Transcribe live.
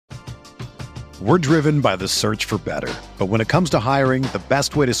We're driven by the search for better. But when it comes to hiring, the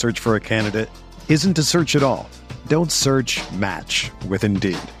best way to search for a candidate isn't to search at all. Don't search, match with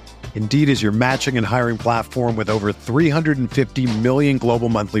Indeed. Indeed is your matching and hiring platform with over 350 million global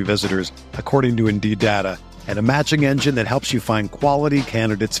monthly visitors, according to Indeed data, and a matching engine that helps you find quality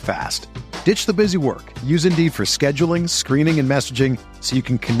candidates fast. Ditch the busy work. Use Indeed for scheduling, screening, and messaging so you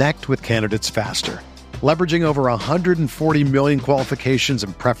can connect with candidates faster. Leveraging over 140 million qualifications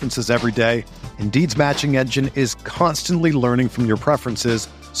and preferences every day, Indeed's matching engine is constantly learning from your preferences,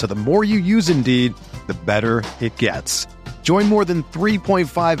 so the more you use Indeed, the better it gets. Join more than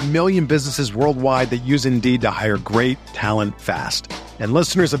 3.5 million businesses worldwide that use Indeed to hire great talent fast. And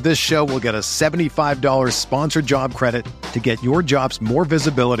listeners of this show will get a $75 sponsored job credit to get your jobs more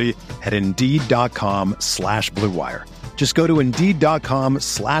visibility at Indeed.com/Blue Wire. Just go to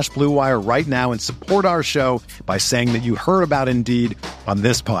Indeed.com/Blue Wire right now and support our show by saying that you heard about Indeed on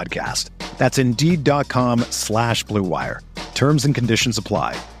this podcast. That's Indeed.com/Blue Wire. Terms and conditions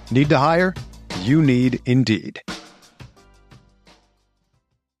apply. Need to hire? You need Indeed.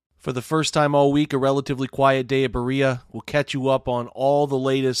 For the first time all week, a relatively quiet day at Berea. We'll catch you up on all the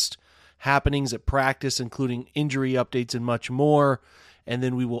latest happenings at practice, including injury updates and much more. And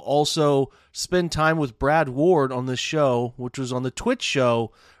then we will also spend time with Brad Ward on this show, which was on the Twitch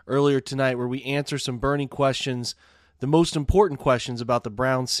show earlier tonight, where we answer some burning questions, the most important questions about the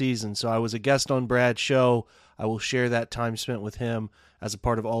Browns season. So I was a guest on Brad's show. I will share that time spent with him as a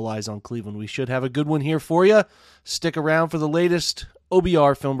part of All Eyes on Cleveland. We should have a good one here for you. Stick around for the latest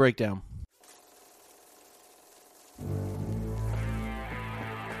OBR film breakdown.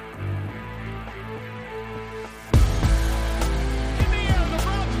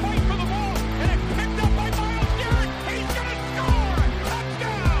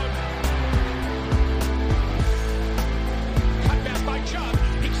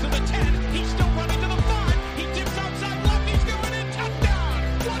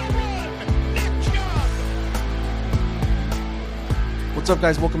 What's up,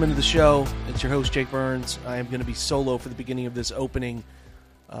 guys? Welcome into the show. It's your host, Jake Burns. I am going to be solo for the beginning of this opening.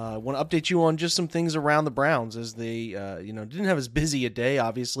 I want to update you on just some things around the Browns as they, didn't have as busy a day,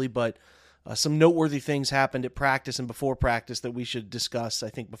 obviously, but some noteworthy things happened at practice and before practice that we should discuss, I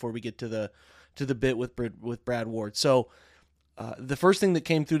think, before we get to the bit with Brad Ward. So the first thing that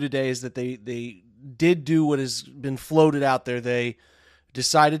came through today is that they did do what has been floated out there. They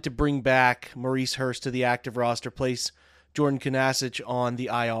decided to bring back Maurice Hurst to the active roster, place Jordan Kunasich on the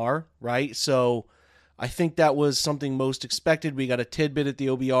IR, right? So I think that was something most expected. We got a tidbit at the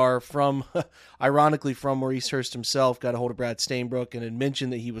OBR from, ironically, from Maurice Hurst himself, got a hold of Brad Stainbrook and had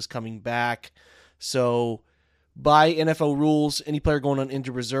mentioned that he was coming back. So by NFL rules, any player going on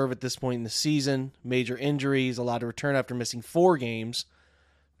injured reserve at this point in the season, major injuries, allowed to return after missing 4 games.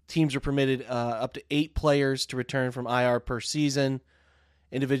 Teams are permitted up to 8 players to return from IR per season.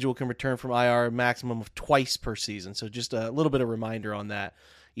 Individual can return from IR a maximum of twice per season. So just a little bit of reminder on that.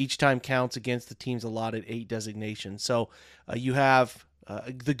 Each time counts against the team's allotted 8 designations. So you have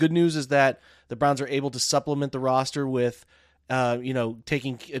the good news is that the Browns are able to supplement the roster with,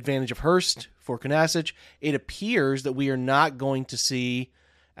 taking advantage of Hurst for Kunasich. It appears that we are not going to see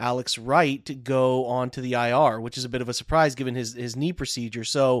Alex Wright go on to the IR, which is a bit of a surprise given his knee procedure.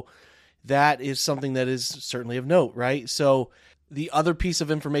 So that is something that is certainly of note, right? So the other piece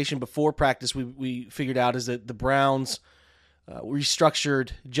of information before practice we figured out is that the Browns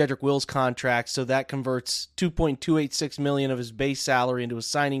restructured Jedrick Will's contract, so that converts $2.286 million of his base salary into a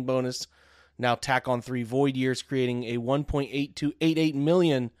signing bonus. Now tack on 3 void years, creating a $1.8288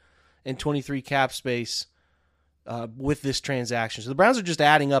 million in 23 cap space with this transaction. So the Browns are just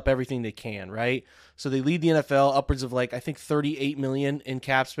adding up everything they can, right? So they lead the NFL upwards of $38 million in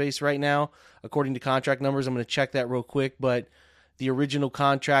cap space right now, according to contract numbers. I'm going to check that real quick, but the original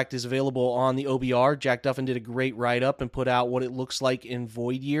contract is available on the OBR. Jack Duffin did a great write-up and put out what it looks like in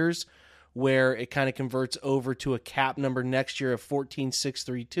void years, where it kind of converts over to a cap number next year of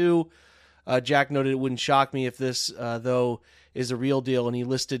 14,632. Jack noted it wouldn't shock me if this, though, is a real deal, and he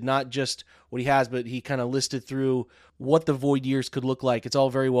listed not just what he has, but he kind of listed through what the void years could look like. It's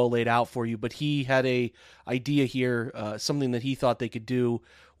all very well laid out for you, but he had a idea here, something that he thought they could do,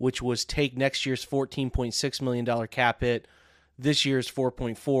 which was take next year's $14.6 million cap hit, this year's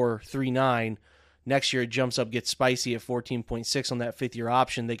 4.439. Next year it jumps up, gets spicy at 14.6 on that 5th-year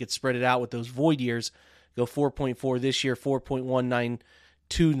option. They could spread it out with those void years, go 4.4 this year, 4.192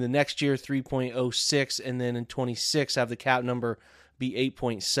 the next year, 3.06, and then in 26 have the cap number be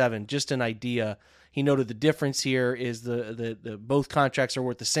 8.7. Just an idea. He noted the difference here is the both contracts are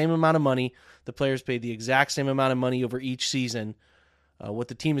worth the same amount of money. The players paid the exact same amount of money over each season. What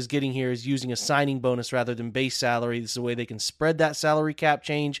the team is getting here is using a signing bonus rather than base salary. This is a way they can spread that salary cap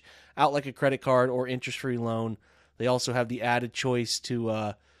change out like a credit card or interest-free loan. They also have the added choice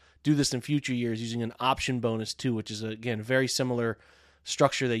to do this in future years using an option bonus too, which is, again, very similar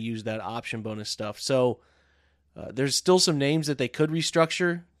structure they use, that option bonus stuff. So there's still some names that they could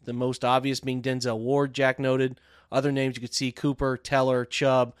restructure, the most obvious being Denzel Ward, Jack noted. Other names you could see Cooper, Teller,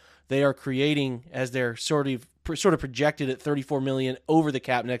 Chubb. They are creating, as they're sort of projected at $34 million over the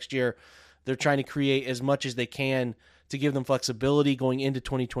cap next year. They're trying to create as much as they can to give them flexibility going into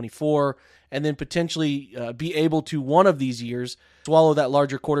 2024, and then potentially be able to, one of these years, swallow that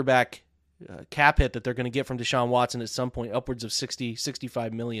larger quarterback cap hit that they're going to get from Deshaun Watson at some point, upwards of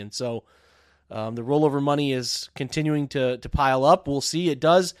 $65 million. So the rollover money is continuing to pile up. We'll see. It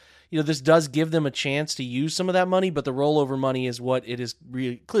does, this does give them a chance to use some of that money, but the rollover money is what it is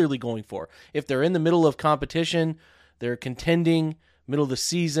really clearly going for. If they're in the middle of competition, they're contending, middle of the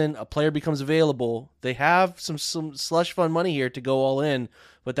season, a player becomes available, they have some slush fund money here to go all in,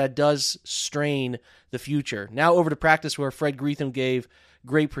 but that does strain the future. Now over to practice, where Fred Greetham gave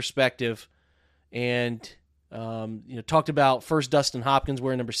great perspective and talked about first Dustin Hopkins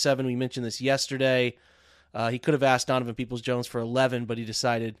wearing number 7. We mentioned this yesterday. He could have asked Donovan Peoples-Jones for 11, but he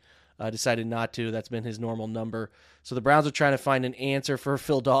decided not to. That's been his normal number. So the Browns are trying to find an answer for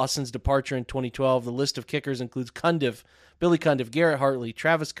Phil Dawson's departure in 2012. The list of kickers includes Billy Cundiff, Garrett Hartley,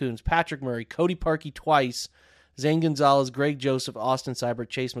 Travis Coons, Patrick Murray, Cody Parkey twice, Zane Gonzalez, Greg Joseph, Austin Seibert,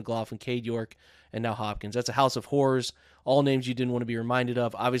 Chase McLaughlin, Cade York, and now Hopkins. That's a house of horrors. All names you didn't want to be reminded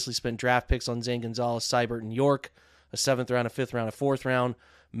of. Obviously spent draft picks on Zane Gonzalez, Seibert, and York, a 7th round, a 5th round, a 4th round.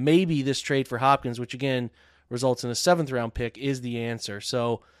 Maybe this trade for Hopkins, which again results in a 7th round pick, is the answer.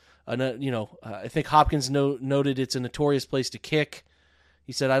 So, I think Hopkins noted it's a notorious place to kick.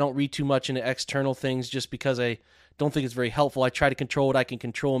 He said, I don't read too much into external things just because I don't think it's very helpful. I try to control what I can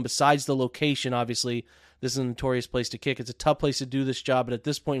control. And besides the location, obviously, this is a notorious place to kick. It's a tough place to do this job. But at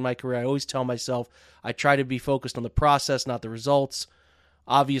this point in my career, I always tell myself I try to be focused on the process, not the results.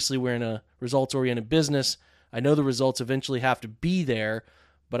 Obviously, we're in a results-oriented business. I know the results eventually have to be there.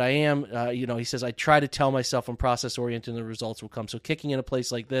 But I am, he says, I try to tell myself I'm process-oriented and the results will come. So kicking in a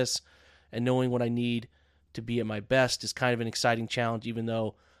place like this and knowing what I need to be at my best is kind of an exciting challenge, even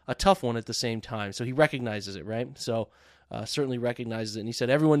though a tough one at the same time. So he recognizes it, right? So certainly recognizes it. And he said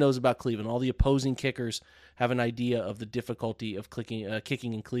everyone knows about Cleveland. All the opposing kickers have an idea of the difficulty of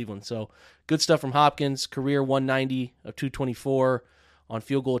kicking in Cleveland. So good stuff from Hopkins. Career 190 of 224 on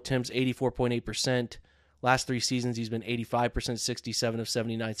field goal attempts, 84.8%. Last 3 seasons, he's been 85%, 67 of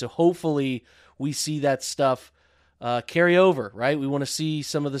 79. So hopefully we see that stuff carry over, right? We want to see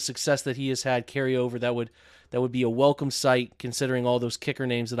some of the success that he has had carry over. That would be a welcome sight, considering all those kicker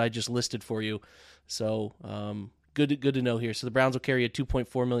names that I just listed for you. So good to know here. So the Browns will carry a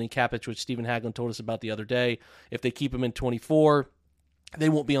 $2.4 million cap hit, which Stephen Haglund told us about the other day. If they keep him in 24, they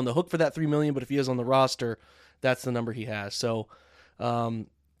won't be on the hook for that $3 million. But if he is on the roster, that's the number he has. So.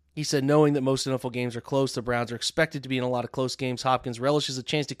 He said, knowing that most NFL games are close, the Browns are expected to be in a lot of close games. Hopkins relishes a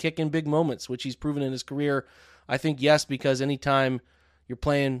chance to kick in big moments, which he's proven in his career. I think yes, because anytime you're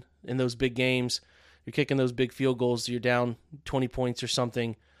playing in those big games, you're kicking those big field goals, you're down 20 points or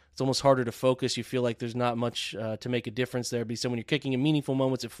something, it's almost harder to focus. You feel like there's not much to make a difference there. But so when you're kicking in meaningful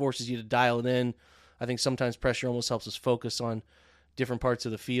moments, it forces you to dial it in. I think sometimes pressure almost helps us focus on different parts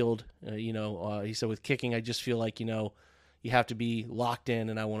of the field. He said with kicking, I just feel like, you have to be locked in,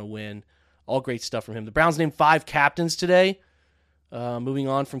 and I want to win. All great stuff from him. The Browns named 5 captains today. Moving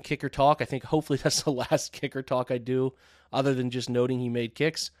on from kicker talk, I think hopefully that's the last kicker talk I do, other than just noting he made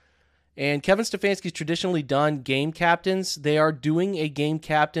kicks. And Kevin Stefanski's traditionally done game captains. They are doing a game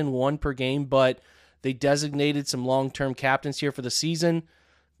captain, 1 per game, but they designated some long-term captains here for the season.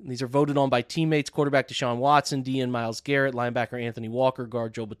 These are voted on by teammates: quarterback Deshaun Watson, DN Myles Garrett, linebacker Anthony Walker,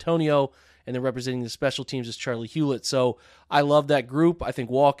 guard Joe Bitonio, and then representing the special teams is Charlie Hewlett. So I love that group. I think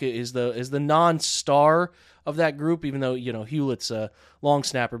Walker is the non-star of that group, even though Hewlett's a long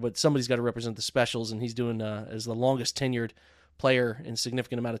snapper, but somebody's got to represent the specials, and he's doing as the longest tenured player in a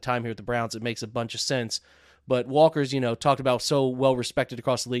significant amount of time here at the Browns. It makes a bunch of sense. But Walker's, talked about so well respected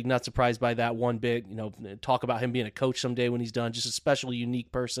across the league. Not surprised by that one bit. Talk about him being a coach someday when he's done. Just a special,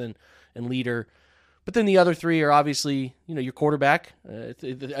 unique person and leader. But then the other 3 are obviously, your quarterback. I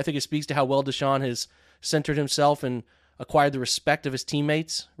think it speaks to how well Deshaun has centered himself and acquired the respect of his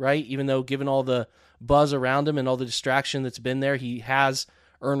teammates, right? Even though given all the buzz around him and all the distraction that's been there, he has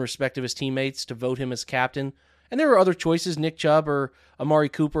earned respect of his teammates to vote him as captain. And there are other choices, Nick Chubb or Amari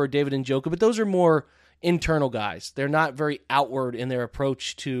Cooper or David Njoku, but those are more internal guys. They're not very outward in their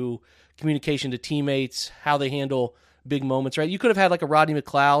approach to communication to teammates, how they handle big moments, right? You could have had like a Rodney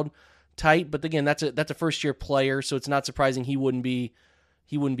McLeod type, but again, that's a first-year player, so it's not surprising he wouldn't be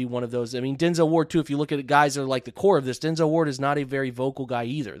one of those. I mean, Denzel Ward, too, if you look at guys that are like the core of this, Denzel Ward is not a very vocal guy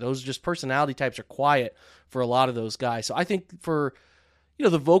either. Those just personality types are quiet for a lot of those guys. So I think for,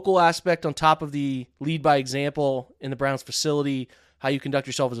 the vocal aspect on top of the lead by example in the Browns facility, how you conduct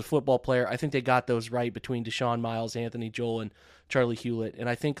yourself as a football player, I think they got those right between Deshaun Miles, Anthony Joel, and Charlie Hewlett. And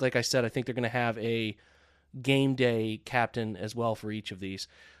I think, like I said, I think they're going to have a game day captain as well for each of these.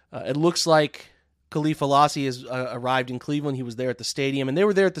 It looks like Khalif Halassi has arrived in Cleveland. He was there at the stadium, and they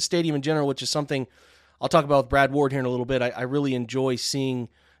were there at the stadium in general, which is something I'll talk about with Brad Ward here in a little bit. I really enjoy seeing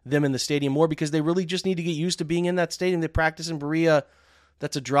them in the stadium more because they really just need to get used to being in that stadium. They practice in Berea.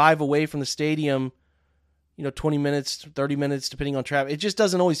 That's a drive away from the stadium, 20 minutes, 30 minutes, depending on traffic. It just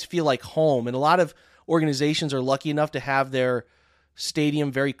doesn't always feel like home, and a lot of organizations are lucky enough to have their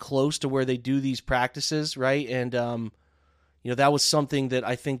stadium very close to where they do these practices, right? And that was something that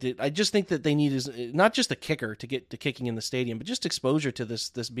I just think that they need is not just a kicker to get to kicking in the stadium, but just exposure to this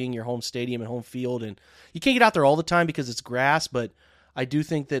being your home stadium and home field. And you can't get out there all the time because it's grass, but I do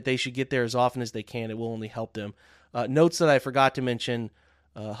think that they should get there as often as they can. It will only help them. Notes that I forgot to mention,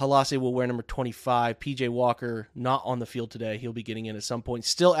 Halassi will wear number 25. PJ Walker not on the field today. He'll be getting in at some point.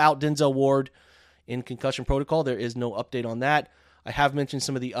 Still out Denzel Ward in concussion protocol. There is no update on that. I have mentioned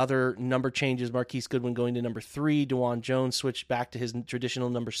some of the other number changes. Marquise Goodwin going to number 3. DeJuan Jones switched back to his traditional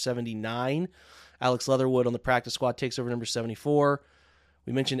number 79. Alex Leatherwood on the practice squad takes over number 74.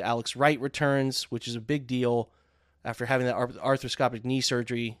 We mentioned Alex Wright returns, which is a big deal after having that arthroscopic knee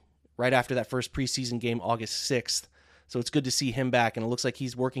surgery right after that first preseason game, August 6th. So it's good to see him back, and it looks like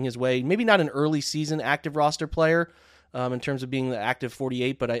he's working his way. Maybe not an early season active roster player in terms of being the active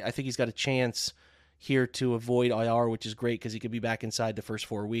 48, but I think he's got a chance here to avoid IR, which is great because he could be back inside the first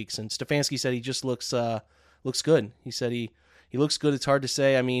 4 weeks. And Stefanski said he just looks good. He said he looks good. It's hard to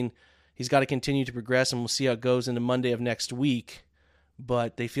say. I mean, he's got to continue to progress, and we'll see how it goes into Monday of next week.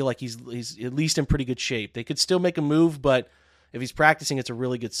 But they feel like he's at least in pretty good shape. They could still make a move, but if he's practicing, it's a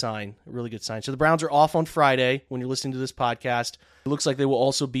really good sign. So the Browns are off on Friday when you're listening to this podcast. It looks like they will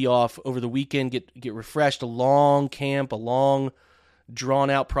also be off over the weekend, get refreshed, a long camp, a long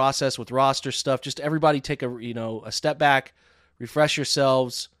drawn-out process with roster stuff. Just everybody take a step back, refresh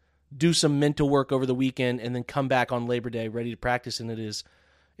yourselves, do some mental work over the weekend, and then come back on Labor Day ready to practice. And it is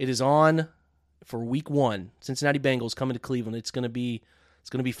on for week 1. Cincinnati Bengals coming to Cleveland. It's going to be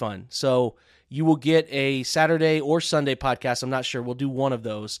fun. So you will get a Saturday or Sunday podcast. I'm not sure. We'll do one of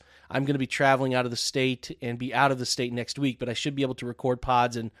those. I'm going to be traveling out of the state and be out of the state next week, but I should be able to record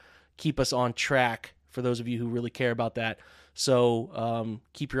pods and keep us on track for those of you who really care about that. So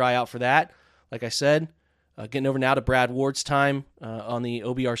keep your eye out for that. Like I said, getting over now to Brad Ward's time on the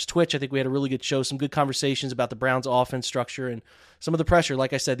OBR's Twitch. I think we had a really good show, some good conversations about the Browns' offense structure and some of the pressure.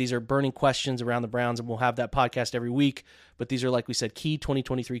 Like I said, these are burning questions around the Browns, and we'll have that podcast every week. But these are, like we said, key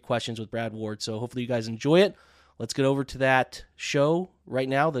 2023 questions with Brad Ward. So hopefully you guys enjoy it. Let's get over to that show right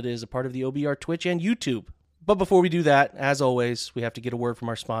now that is a part of the OBR Twitch and YouTube. But before we do that, as always, we have to get a word from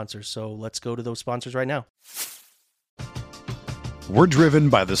our sponsors. So let's go to those sponsors right now. We're driven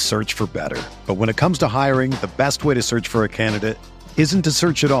by the search for better. But when it comes to hiring, the best way to search for a candidate isn't to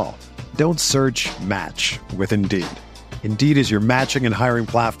search at all. Don't search, match with Indeed. Indeed is your matching and hiring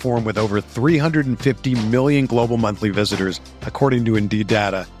platform with over 350 million global monthly visitors, according to Indeed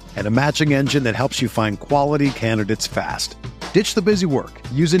data, and a matching engine that helps you find quality candidates fast. Ditch the busy work.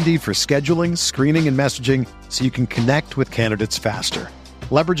 Use Indeed for scheduling, screening, and messaging so you can connect with candidates faster.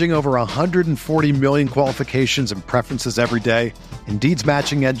 Leveraging over 140 million qualifications and preferences every day, Indeed's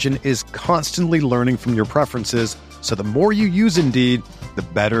matching engine is constantly learning from your preferences, so the more you use Indeed, the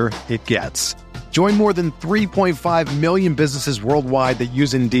better it gets. Join more than 3.5 million businesses worldwide that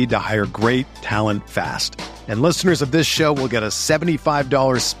use Indeed to hire great talent fast. And listeners of this show will get a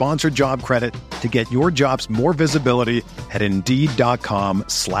 $75 sponsored job credit to get your jobs more visibility at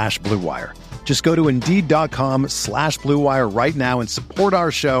Indeed.com/Blue Wire. Just go to Indeed.com/Blue Wire right now and support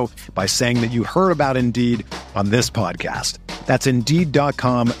our show by saying that you heard about Indeed on this podcast. That's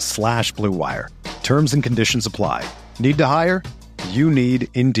Indeed.com/Blue Wire. Terms and conditions apply. Need to hire? You need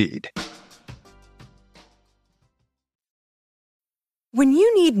Indeed. When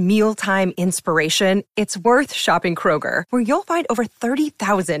you need mealtime inspiration, it's worth shopping Kroger, where you'll find over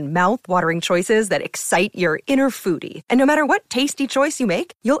 30,000 mouth-watering choices that excite your inner foodie. And no matter what tasty choice you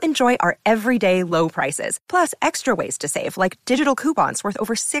make, you'll enjoy our everyday low prices, plus extra ways to save, like digital coupons worth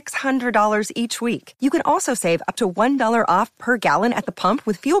over $600 each week. You can also save up to $1 off per gallon at the pump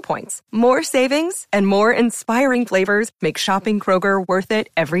with fuel points. More savings and more inspiring flavors make shopping Kroger worth it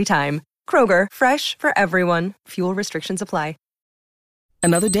every time. Kroger, fresh for everyone. Fuel restrictions apply.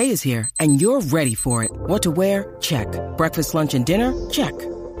 Another day is here, and you're ready for it. What to wear? Check. Breakfast, lunch, and dinner? Check.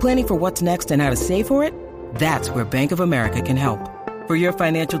 Planning for what's next and how to save for it? That's where Bank of America can help. For your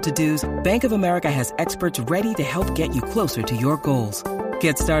financial to-dos, Bank of America has experts ready to help get you closer to your goals.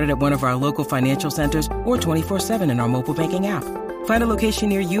 Get started at one of our local financial centers or 24/7 in our mobile banking app. Find a location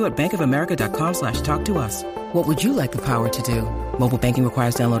near you at bankofamerica.com/talktous. What would you like the power to do? Mobile banking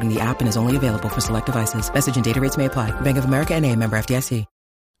requires downloading the app and is only available for select devices. Message and data rates may apply. Bank of America N.A., member FDIC.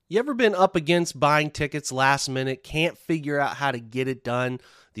 You ever been up against buying tickets last minute, can't figure out how to get it done?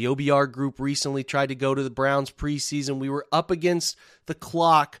 The OBR group recently tried to go to the Browns preseason. We were up against the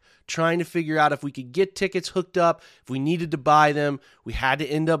clock trying to figure out if we could get tickets hooked up, if we needed to buy them. We had to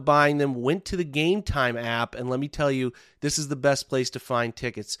end up buying them, went to the Game Time app, and let me tell you, this is the best place to find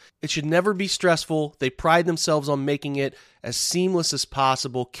tickets. It should never be stressful. They pride themselves on making it as seamless as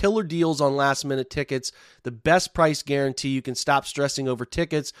possible. Killer deals on last-minute tickets, the best price guarantee. You can stop stressing over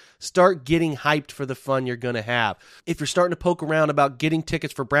tickets. Start getting hyped for the fun you're going to have. If you're starting to poke around about getting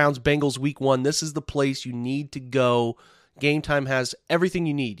tickets for Browns-Bengals Week 1, this is the place you need to go. Game Time has everything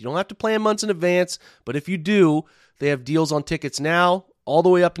you need. You don't have to plan months in advance, but if you do, they have deals on tickets now, all the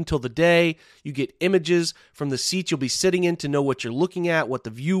way up until the day. You get images from the seats you'll be sitting in to know what you're looking at, what the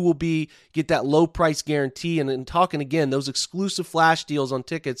view will be. Get that low price guarantee. And in talking again, those exclusive flash deals on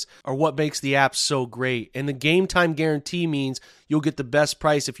tickets are what makes the app so great. And the Game Time guarantee means you'll get the best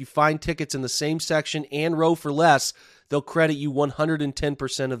price. If you find tickets in the same section and row for less, they'll credit you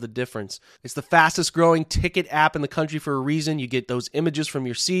 110% of the difference. It's the fastest growing ticket app in the country for a reason. You get those images from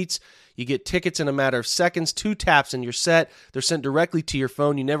your seats. You get tickets in a matter of seconds, 2 taps and you're set. They're sent directly to your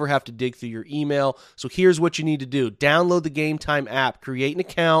phone. You never have to dig through your email. So here's what you need to do. Download the Game Time app, create an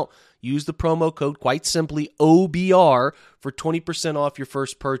account, use the promo code, quite simply, OBR, for 20% off your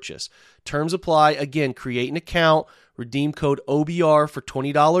first purchase. Terms apply. Again, create an account, redeem code OBR for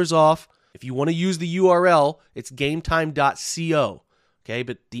 $20 off. If you want to use the URL, it's gametime.co. Okay,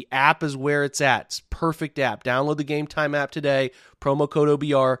 but the app is where it's at. It's a perfect app. Download the Game Time app today. Promo code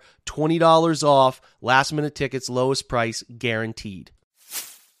OBR, $20 off. Last minute tickets, lowest price, guaranteed.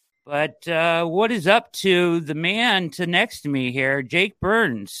 But what is up to the man to next to me here, Jake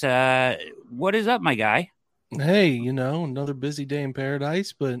Burns? What is up, my guy? Hey, another busy day in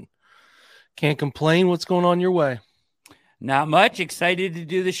paradise, but can't complain. What's going on your way? Not much. Excited to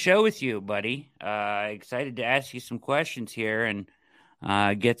do the show with you, buddy. Excited to ask you some questions here and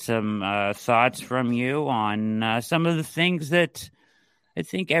get some thoughts from you on some of the things that I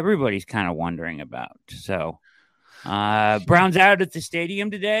think everybody's kind of wondering about. So, Browns out at the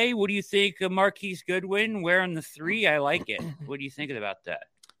stadium today. What do you think of Marquise Goodwin wearing the 3? I like it. What do you think about that?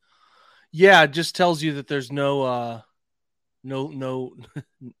 Yeah, it just tells you that there's no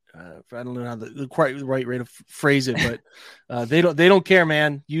I don't know how the quite right way to phrase it, but they don't care,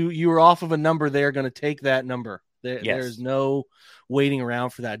 man. You were off of a number, they're going to take that number. There's no waiting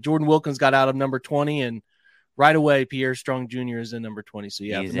around for that. Jordan Wilkins got out of number 20, and right away Pierre Strong Jr. is in number 20. So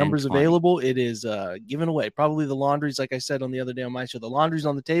yeah, if the number's available, it is given away. Probably the laundry's, like I said on the other day on my show, the laundry's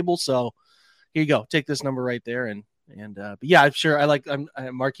on the table. So here you go, take this number right there, and but yeah, I'm sure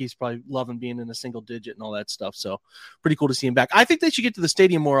Marquise probably loving being in a single digit and all that stuff. So pretty cool to see him back. I think they should get to the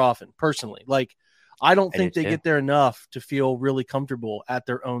stadium more often, personally. Like, I don't think they get there enough to feel really comfortable at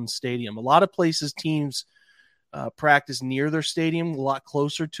their own stadium. A lot of places, teams practice near their stadium, a lot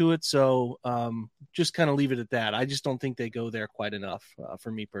closer to it. So just kind of leave it at that. I just don't think they go there quite enough for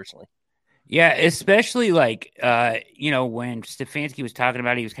me personally. Yeah, especially like, when Stefanski was talking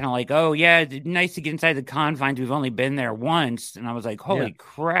about it, he was kind of like, oh, yeah, nice to get inside the confines. We've only been there once. And I was like, holy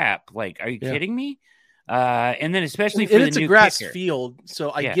crap. Like, are you kidding me? And then especially for it's a grass field.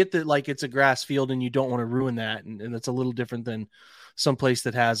 So I get that, like, it's a grass field and you don't want to ruin that. And it's a little different than some place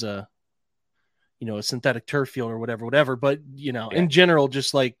that has a synthetic turf field or whatever. But, in general,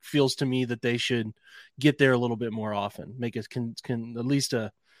 just like feels to me that they should get there a little bit more often, make it can at least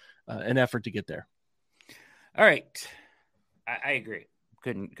an effort to get there. All right. I agree.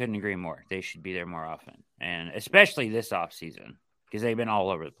 Couldn't agree more. They should be there more often, and especially this off season because they've been all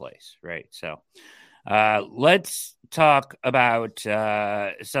over the place. Right. So let's talk about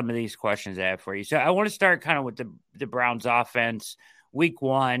some of these questions I have for you. So I want to start kind of with the Browns offense. Week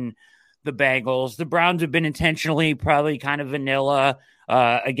 1, the Bengals. The Browns have been intentionally probably kind of vanilla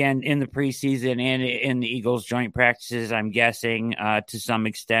again in the preseason and in the Eagles joint practices, I'm guessing to some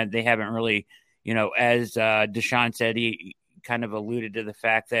extent. They haven't really, as Deshaun said, he kind of alluded to the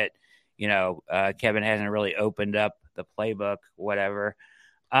fact that, Kevin hasn't really opened up the playbook, whatever.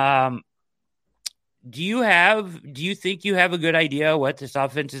 Do you think you have a good idea what this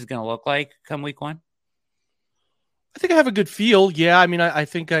offense is going to look like come week 1? I think I have a good feel. Yeah. I mean, I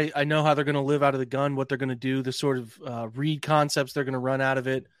think I know how they're going to live out of the gun, what they're going to do, the sort of read concepts they're going to run out of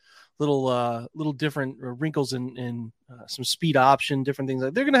it, little different wrinkles in some speed option, different things.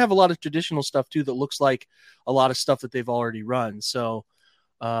 They're going to have a lot of traditional stuff too that looks like a lot of stuff that they've already run. So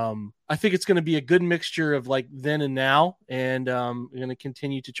I think it's going to be a good mixture of like then and now, and we're going to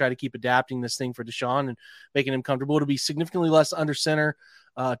continue to try to keep adapting this thing for Deshaun and making him comfortable. It'll be significantly less under center,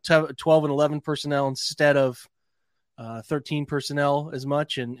 12 and 11 personnel instead of 13 personnel as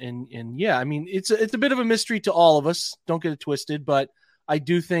much. And yeah, I mean, it's a bit of a mystery to all of us. Don't get it twisted, but I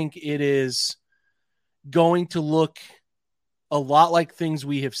do think it is going to look a lot like things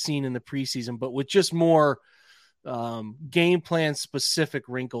we have seen in the preseason, but with just more game plan specific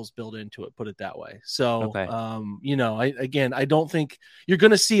wrinkles built into it, put it that way. So, Okay. I don't think you're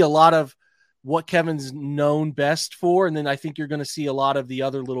going to see a lot of what Kevin's known best for. And then I think you're going to see a lot of the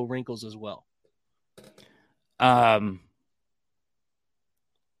other little wrinkles as well.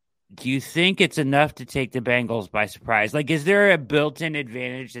 Do you think it's enough to take the Bengals by surprise? Like, is there a built-in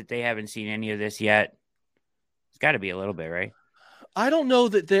advantage that they haven't seen any of this yet? It's got to be a little bit, right? I don't know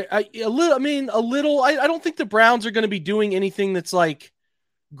that they're a little. I don't think the Browns are going to be doing anything that's like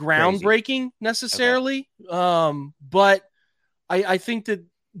groundbreaking necessarily. Okay. But I think that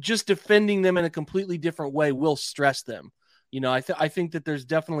just defending them in a completely different way will stress them. I think that there's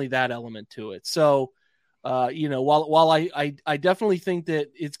definitely that element to it. So, while I definitely think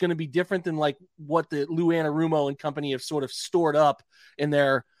that it's going to be different than like what the Lou Anarumo and company have sort of stored up in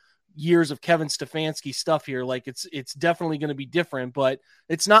their years of Kevin Stefanski stuff here. Like it's definitely going to be different, but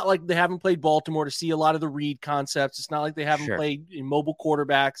it's not like they haven't played Baltimore to see a lot of the read concepts. It's not like they haven't played mobile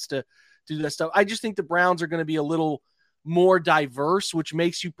quarterbacks to do that stuff. I just think the Browns are going to be a little more diverse, which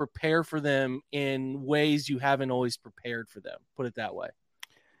makes you prepare for them in ways you haven't always prepared for them. Put it that way.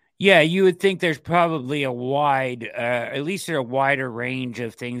 Yeah, you would think there's probably a wider range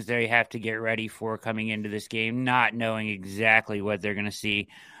of things they have to get ready for coming into this game, not knowing exactly what they're going to see.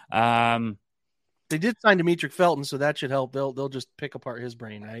 They did sign Demetric Felton, so that should help. They'll just pick apart his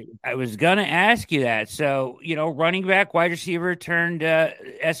brain, right? I was going to ask you that. So, running back, wide receiver turned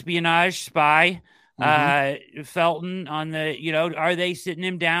espionage spy, Felton on the, are they sitting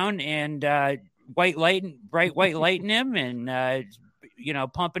him down and bright white lighting him and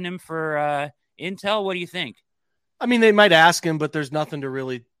pumping him for intel? What do you think? I mean, they might ask him, but there's nothing to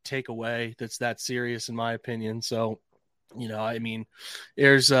really take away that's that serious, in my opinion. So,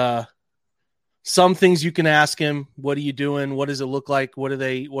 there's some things you can ask him. What are you doing? What does it look like? What are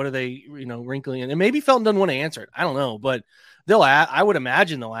they wrinkling in? And maybe Felton doesn't want to answer it. I don't know, but I would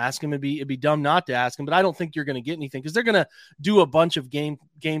imagine they'll ask him. It'd be dumb not to ask him, but I don't think you're going to get anything because they're going to do a bunch of game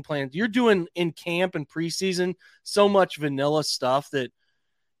plans. You're doing in camp and preseason so much vanilla stuff that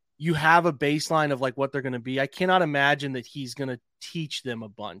you have a baseline of like what they're going to be. I cannot imagine that he's going to teach them a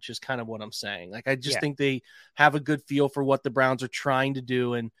bunch is kind of what I'm saying. Like, I just think they have a good feel for what the Browns are trying to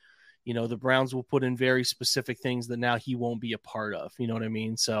do. And, the Browns will put in very specific things that now he won't be a part of, you know what I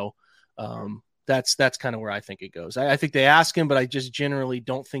mean? So that's kind of where I think it goes. I think they ask him, but I just generally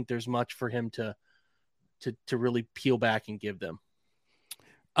don't think there's much for him to really peel back and give them.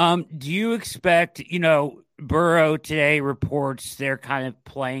 Do you expect, Burrow today reports they're kind of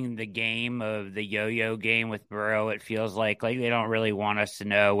playing the game of the yo-yo game with Burrow. It feels like they don't really want us to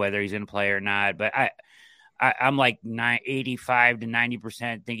know whether he's going to play or not. But I'm like 85 to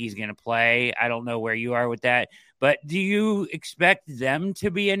 90% think he's going to play. I don't know where you are with that. But do you expect them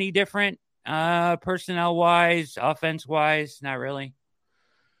to be any different personnel-wise, offense-wise? Not really.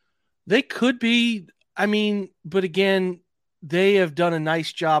 They could be. I mean, but again, they have done a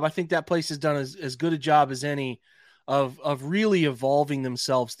nice job. I think that place has done as good a job as any of really evolving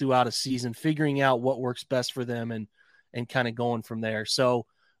themselves throughout a season, figuring out what works best for them and kind of going from there. So,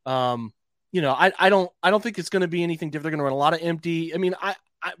 I don't think it's going to be anything different. They're going to run a lot of empty. I mean, I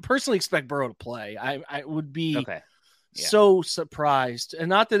personally expect Burrow to play. I would be so surprised, and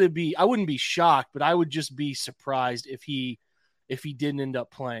not that I wouldn't be shocked, but I would just be surprised if he didn't end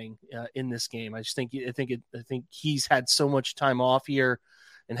up playing in this game. I think he's had so much time off here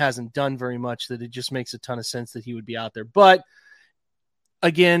and hasn't done very much that it just makes a ton of sense that he would be out there. But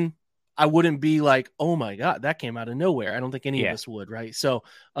again, I wouldn't be like, oh my God, that came out of nowhere. I don't think any of us would. Right. So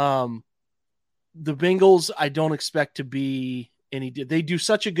the Bengals, I don't expect to be they do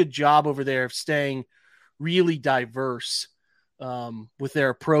such a good job over there of staying really diverse with their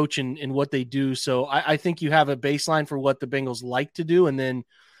approach and what they do. So I think you have a baseline for what the Bengals like to do, and then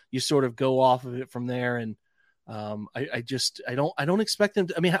you sort of go off of it from there. And I don't expect them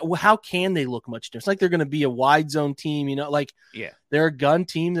to. I mean, how can they look much different? It's like they're going to be a wide zone team, like they're a gun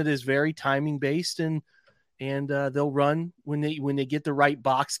team that is very timing based, and they'll run when they get the right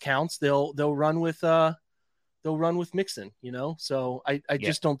box counts. They'll run with Mixon, So I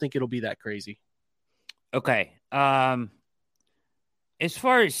just don't think it'll be that crazy. Okay. As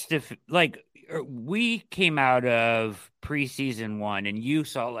far as stuff, we came out of preseason 1 and you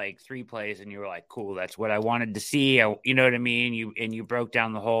saw 3 plays and you were like, cool, that's what I wanted to see. You know what I mean? You broke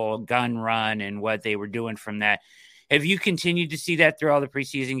down the whole gun run and what they were doing from that. Have you continued to see that through all the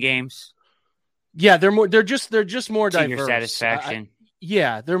preseason games? Yeah, they're just more to diverse. Your satisfaction?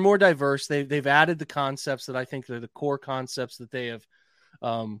 Yeah, they're more diverse. They've added the concepts that I think are the core concepts that they have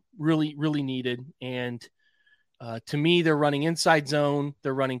really, really needed. And to me, they're running inside zone.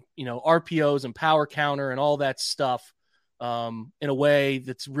 They're running, RPOs and power counter and all that stuff in a way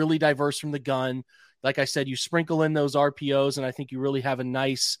that's really diverse from the gun. Like I said, you sprinkle in those RPOs, and I think you really have a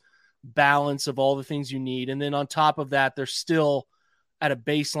nice balance of all the things you need. And then on top of that, they're still at a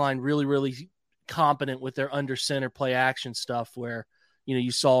baseline really, really competent with their under center play action stuff where,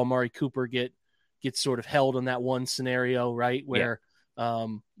 you saw Amari Cooper get sort of held in that one scenario, right? Where,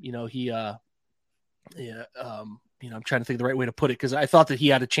 I'm trying to think the right way to put it, because I thought that he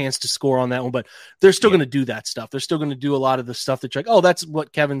had a chance to score on that one, but they're still going to do that stuff. They're still going to do a lot of the stuff that's like, oh, that's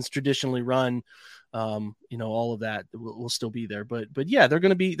what Kevin's traditionally run. All of that will still be there, but yeah, they're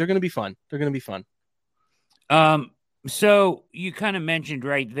going to be fun. They're going to be fun. So you kind of mentioned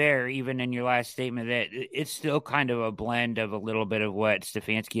right there, even in your last statement, that it's still kind of a blend of a little bit of what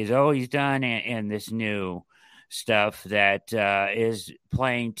Stefanski has always done and this new stuff that is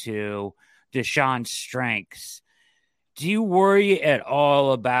playing to Deshaun's strengths. Do you worry at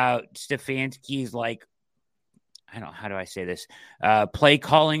all about Stefanski's, how do I say this, play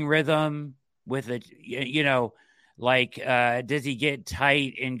calling rhythm with it, does he get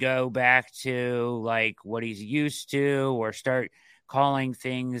tight and go back to what he's used to, or start calling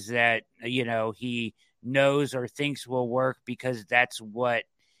things that, he knows or thinks will work because that's what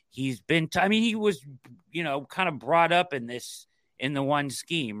he's been. He was, kind of brought up in the one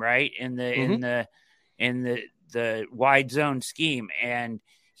scheme, right? In the wide zone scheme, and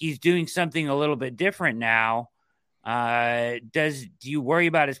he's doing something a little bit different now. Do you worry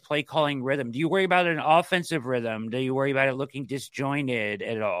about his play calling rhythm? Do you worry about an offensive rhythm? Do you worry about it looking disjointed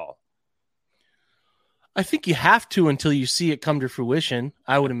at all? I think you have to until you see it come to fruition,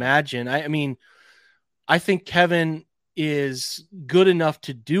 I would imagine. I think Kevin is good enough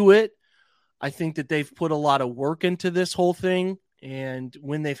to do it. I think that they've put a lot of work into this whole thing. And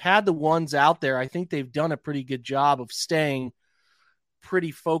when they've had the ones out there, I think they've done a pretty good job of staying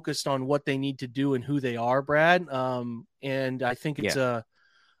pretty focused on what they need to do and who they are, Brad. And I think it's a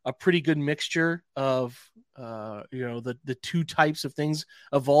pretty good mixture of, the two types of things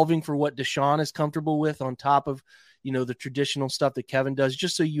evolving for what Deshaun is comfortable with on top of, the traditional stuff that Kevin does,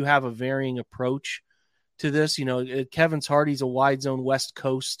 just so you have a varying approach to this. Kevin's Hardy's a wide zone West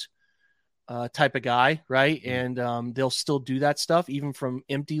Coast type of guy, right? And they'll still do that stuff even from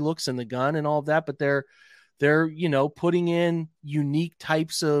empty looks in the gun and all of that, but they're putting in unique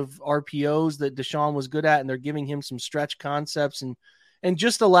types of RPOs that Deshaun was good at, and they're giving him some stretch concepts and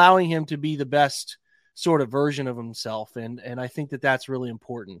just allowing him to be the best sort of version of himself. And I think that that's really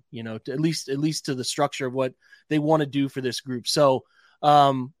important, at least to the structure of what they want to do for this group. So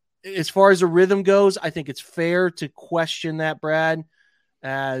as far as a rhythm goes, I think it's fair to question that, Brad,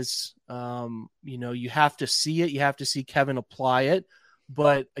 as you have to see it. You have to see Kevin apply it.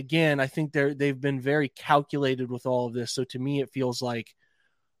 But again, I think they've been very calculated with all of this. So to me, it feels like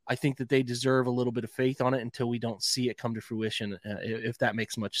I think that they deserve a little bit of faith on it until we don't see it come to fruition, if that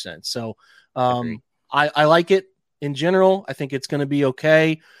makes much sense. So I like it in general. I think it's going to be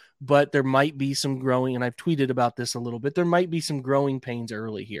okay, but there might be some growing, and I've tweeted about this a little bit. There might be some growing pains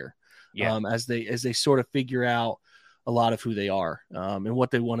early here, as they sort of figure out a lot of who they are and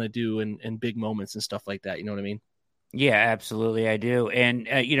what they want to do in big moments and stuff like that. You know what I mean? Yeah, absolutely. I do. And,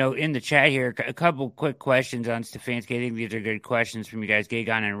 in the chat here, a couple quick questions on Stefanski. I think these are good questions from you guys,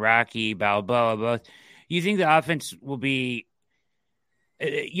 Gagon and Rocky Balboa, both. You think the offense will be,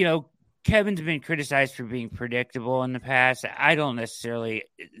 Kevin's been criticized for being predictable in the past. I don't necessarily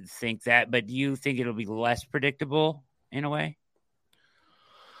think that, but do you think it'll be less predictable in a way?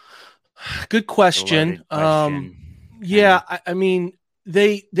 Good question. Yeah, I mean,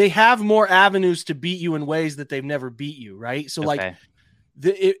 they have more avenues to beat you in ways that they've never beat you, right? So I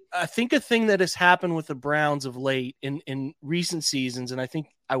think a thing that has happened with the Browns of late in recent seasons, and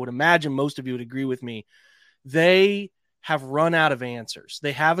I would imagine most of you would agree with me, they have run out of answers.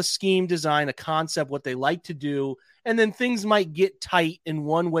 They have a scheme design, a concept, what they like to do, and then things might get tight in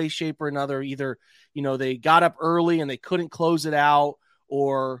one way, shape, or another. Either, they got up early and they couldn't close it out,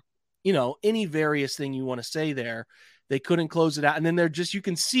 or, any various thing you want to say there. They couldn't close it out. And then you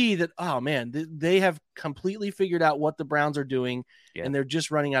can see that, oh man, they have completely figured out what the Browns are doing, and they're just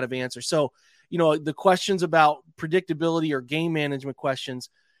running out of answers. So, the questions about predictability or game management questions,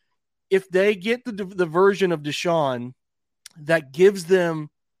 if they get the version of Deshaun that gives them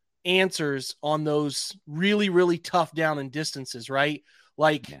answers on those really, really tough down and distances, right?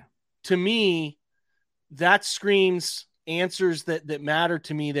 To me, that screams answers that matter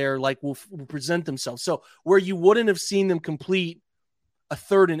to me there, will present themselves. So where you wouldn't have seen them complete a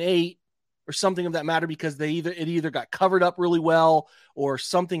 3rd and 8 or something of that matter because it either got covered up really well or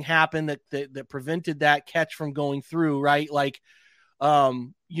something happened that prevented that catch from going through, right?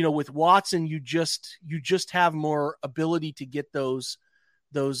 With Watson, you just have more ability to get those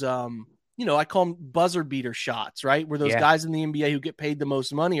I call them buzzer beater shots, right? Where those guys in the NBA who get paid the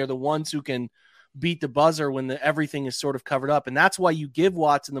most money are the ones who can beat the buzzer when everything is sort of covered up. And that's why you give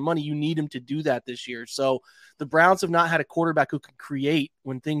Watson the money. You need him to do that this year. So the Browns have not had a quarterback who can create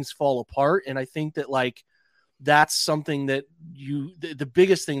when things fall apart. And I think that that's something that the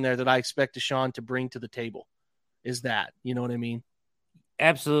biggest thing there that I expect Deshaun to bring to the table is that, you know what I mean?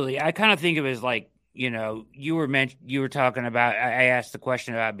 Absolutely. I kind of think of it as you were talking about, I asked the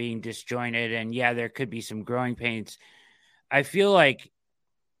question about being disjointed, and there could be some growing pains. I feel like,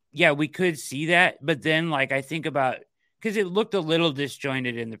 we could see that, but then I think about, because it looked a little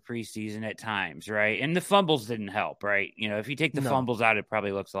disjointed in the preseason at times, right? And the fumbles didn't help, right? If you take the fumbles out, it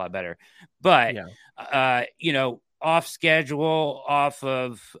probably looks a lot better. But, off schedule, off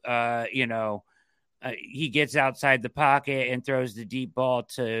of, he gets outside the pocket and throws the deep ball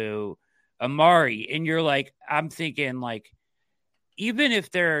to Amari. And you're I'm thinking even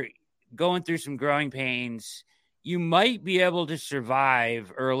if they're going through some growing pains, you might be able to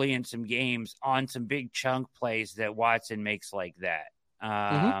survive early in some games on some big chunk plays that Watson makes like that.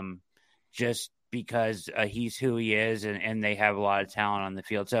 Just because he's who he is and they have a lot of talent on the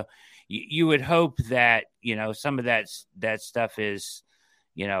field. So you would hope that, some of that stuff is,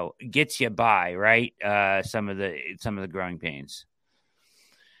 gets you by, right? Some of the growing pains.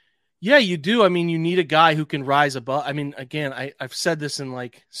 Yeah, you do. I mean, you need a guy who can rise above. I mean, again, I've said this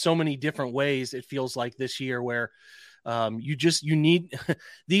in so many different ways. It feels like this year where you need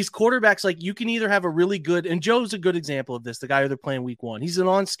these quarterbacks. You can either have a really good, and Joe's a good example of this, the guy who they're playing week 1. He's an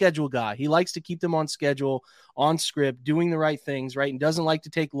on schedule guy. He likes to keep them on schedule, on script, doing the right things, right? And doesn't like to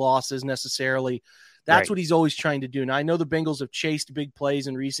take losses necessarily. That's what he's always trying to do. Now, I know the Bengals have chased big plays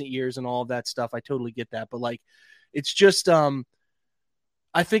in recent years and all of that stuff. I totally get that. But it's just,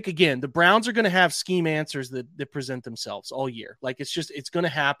 I think, again, the Browns are going to have scheme answers that present themselves all year. It's going to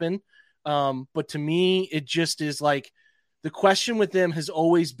happen. But to me, it just is the question with them has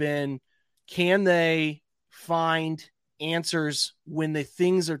always been, can they find answers when the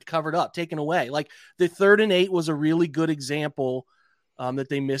things are covered up, taken away? The 3rd and 8 was a really good example that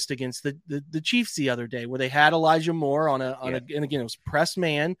they missed against the Chiefs the other day, where they had Elijah Moore and again, it was press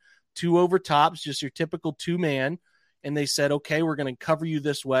man, 2 over tops, just your typical 2-man. And they said, okay, we're going to cover you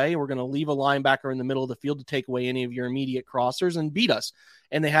this way. We're going to leave a linebacker in the middle of the field to take away any of your immediate crossers and beat us.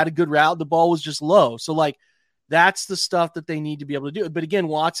 And they had a good route. The ball was just low. So that's the stuff that they need to be able to do. But again,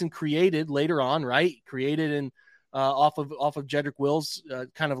 Watson created later on, right? Created and off of Jedrick Wills,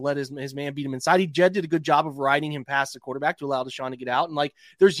 kind of let his man beat him inside. Jed did a good job of riding him past the quarterback to allow Deshaun to get out. And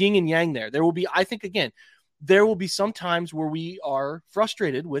there's yin and yang there. There will be, I think, again, there will be some times where we are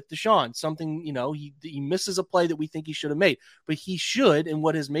frustrated with Deshaun. Something, he misses a play that we think he should have made, but he should. And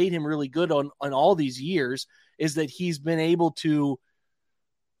what has made him really good on all these years is that he's been able to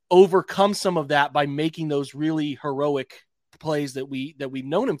overcome some of that by making those really heroic plays that we've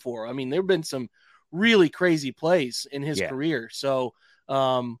known him for. I mean, there've been some really crazy plays in his career. So,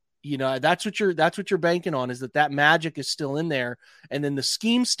 that's what you're banking on, is that magic is still in there. And then the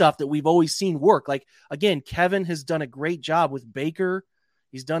scheme stuff that we've always seen work. Again, Kevin has done a great job with Baker.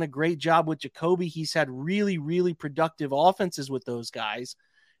 He's done a great job with Jacoby. He's had really, really productive offenses with those guys.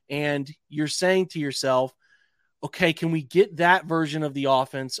 And you're saying to yourself, okay, can we get that version of the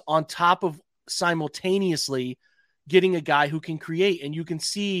offense on top of simultaneously getting a guy who can create? And you can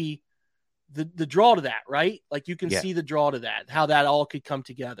see the draw to that, right? You can see the draw to that, how that all could come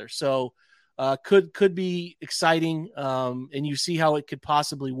together. So could be exciting. And you see how it could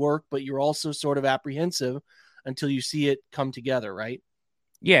possibly work, but you're also sort of apprehensive until you see it come together, right?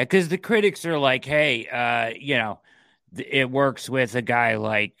 Yeah, because the critics are hey, it works with a guy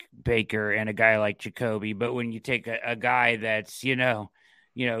like Baker and a guy like Jacoby. But when you take a guy that's,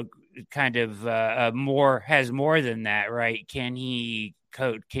 kind of has more than that, right? Can he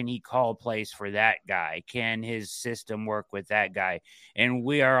call plays for that guy? Can his system work with that guy? And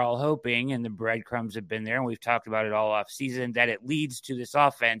we are all hoping, and the breadcrumbs have been there, and we've talked about it all off season, that it leads to this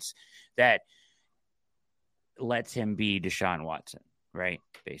offense that lets him be Deshaun Watson, right?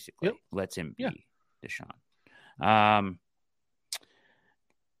 Basically, lets him be Deshaun.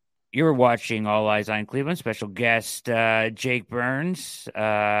 You're watching All Eyes on Cleveland. Special guest Jake Burns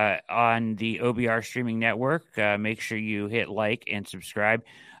on the OBR streaming network. Make sure you hit like and subscribe.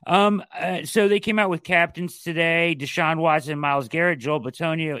 So they came out with captains today: Deshaun Watson, Myles Garrett, Joel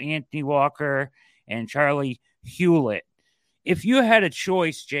Bitonio, Anthony Walker, and Charlie Hewlett. If you had a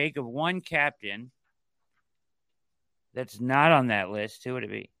choice, Jake, of one captain that's not on that list, who would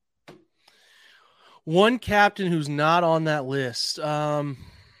it be? One captain who's not on that list. It's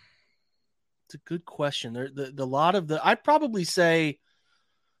a good question. I'd probably say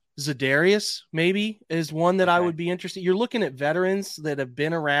Za'Darius maybe is one that I would be interested. You're looking at veterans that have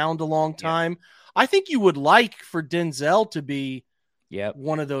been around a long time. I think you would like for Denzel to be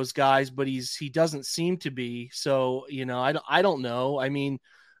one of those guys, but he doesn't seem to be. So, I don't know. I mean,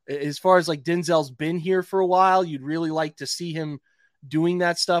 as far as like Denzel's been here for a while, you'd really like to see him doing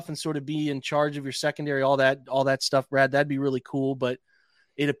that stuff and sort of be in charge of your secondary, all that stuff, Brad. That'd be really cool. But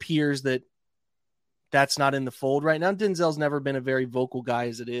it appears that that's not in the fold right now. Denzel's never been a very vocal guy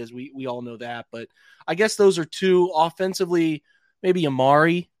as it is. We all know that. But I guess those are two. Offensively, maybe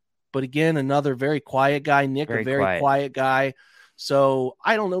Amari, but again, another very quiet guy. Nick, a very quiet guy. So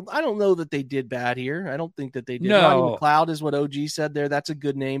I don't know. I don't know that they did bad here. I don't think that they did. No. Rodney McLeod is what OG said there. That's a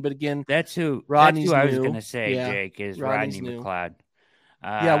good name. But again, that's who I was going to say, Jake, is Rodney's Rodney McLeod.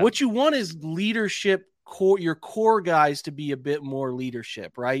 What you want is leadership, your core guys to be a bit more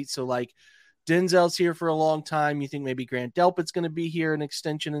leadership, right? So like Denzel's here for a long time. You think maybe Grant Delpit's going to be here, an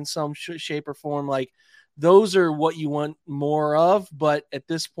extension in some shape or form. Like those are what you want more of. But at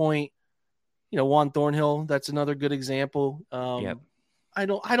this point, Juan Thornhill, that's another good example. I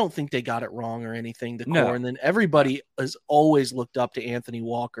don't think they got it wrong or anything. Core, and then everybody has always looked up to Anthony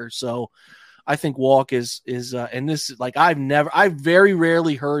Walker. So I think Walk is and this is like I've very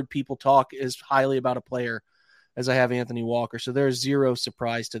rarely heard people talk as highly about a player as I have Anthony Walker. So there's zero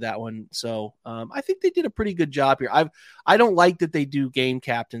surprise to that one. So I think they did a pretty good job here. I don't like that they do game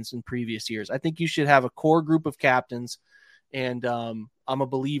captains in previous years. I think you should have a core group of captains, and I'm a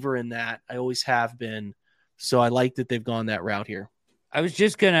believer in that. I always have been. So I like that they've gone that route here. I was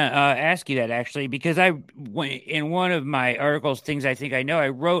just going to ask you that, actually, because in one of my articles, Things I Think I Know, I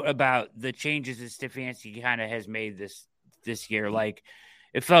wrote about the changes that Stefanski kind of has made this year. Like,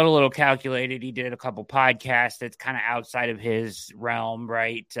 it felt a little calculated. He did a couple podcasts that's kind of outside of his realm,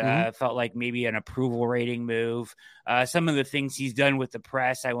 right? Felt like maybe an approval rating move. Some of the things he's done with the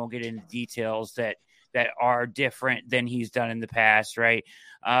press, I won't get into details, that are different than he's done in the past, right?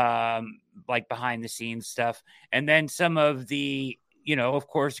 Like behind the scenes stuff. And then some of the, of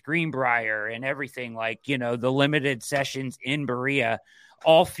course, Greenbrier and everything, like, the limited sessions in Berea,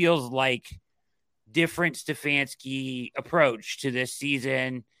 all feels like different Stefanski approach to this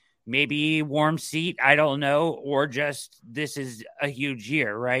season. Maybe warm seat, I don't know, or just this is a huge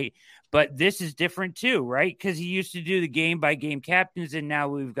year, right? But this is different too, right? Because he used to do the game-by-game captains, and now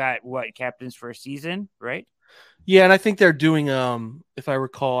we've got, captains for a season, right? Yeah, and I think they're doing, if I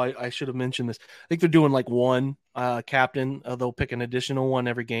recall, I should have mentioned this. I think they're doing like one captain. They'll pick an additional one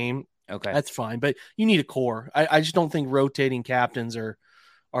every game. Okay. That's fine, but you need a core. I just don't think rotating captains are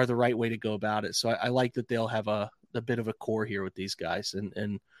the right way to go about it. So I like that they'll have a bit of a core here with these guys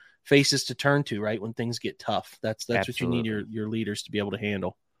and faces to turn to, right, when things get tough. That's what you need your leaders to be able to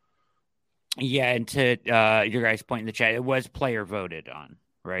handle. Yeah, and to your guys' point in the chat, it was player voted on,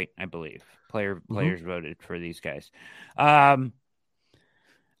 right? I believe players voted for these guys. All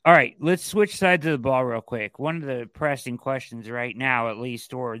right, let's switch sides of the ball real quick. One of the pressing questions right now, at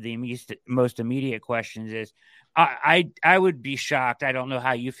least, or the most immediate questions is, I would be shocked. I don't know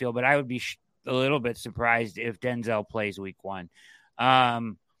how you feel, but I would be a little bit surprised if Denzel plays week 1.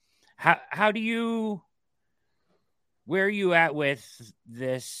 How do you? Where are you at with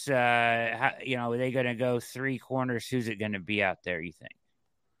this? Are they going to go 3 corners? Who's it going to be out there, you think?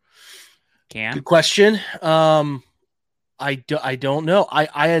 Cam? Good question. I don't know.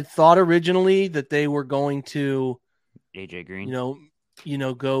 I had thought originally that they were going to AJ Green. Go.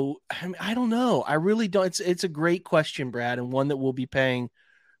 I don't know. I really don't. It's a great question, Brad, and one that we'll be paying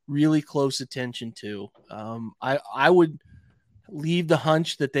really close attention to. I would leave the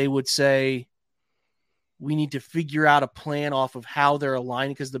hunch that they would say we need to figure out a plan off of how they're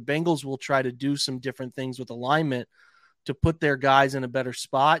aligning, because the Bengals will try to do some different things with alignment to put their guys in a better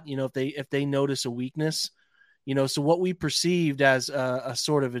spot. If they notice a weakness, so what we perceived as a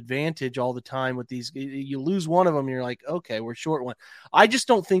sort of advantage all the time with these, you lose one of them, you're like, okay, we're short one. I just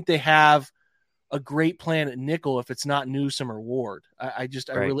don't think they have a great plan at nickel if it's not Newsome or Ward. I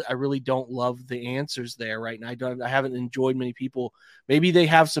really don't love the answers there right now. I haven't enjoyed many people. Maybe they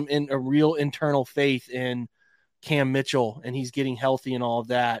have a real internal faith in Cam Mitchell and he's getting healthy and all of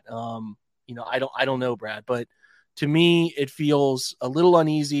that. I don't know, Brad, but to me, it feels a little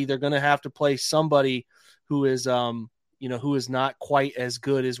uneasy. They're going to have to play somebody who is not quite as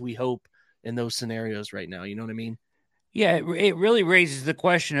good as we hope in those scenarios right now. You know what I mean? Yeah, it really raises the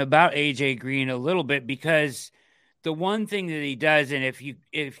question about AJ Green a little bit, because the one thing that he does, and if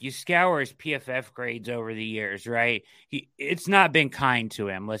you scour his PFF grades over the years, right, it's not been kind to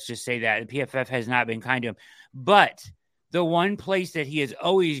him. Let's just say that the PFF has not been kind to him. But the one place that he has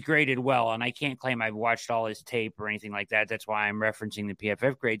always graded well, and I can't claim I've watched all his tape or anything like that. That's why I'm referencing the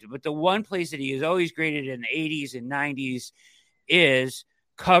PFF grades. But the one place that he has always graded in the 80s and 90s is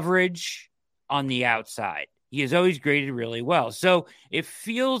coverage on the outside. He has always graded really well. So it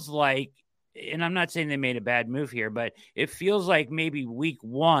feels like, and I'm not saying they made a bad move here, but it feels like maybe week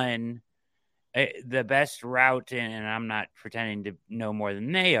one, the best route, and I'm not pretending to know more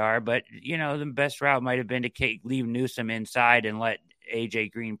than they are, but, the best route might have been to leave Newsome inside and let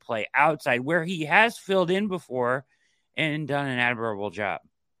AJ Green play outside, where he has filled in before and done an admirable job.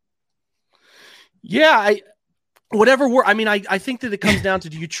 Yeah, I think that it comes down to,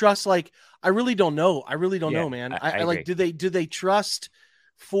 do you trust, I really don't know. I really don't know, man. I like, do they trust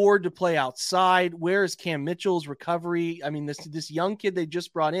Ford to play outside? Where is Cam Mitchell's recovery? I mean, this young kid they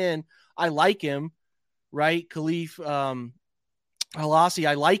just brought in, I like him, right? Khalif Halassi,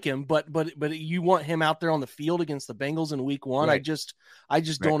 I like him, but you want him out there on the field against the Bengals in week one? Right. I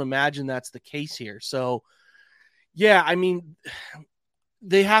just don't imagine that's the case here. So, yeah, I mean,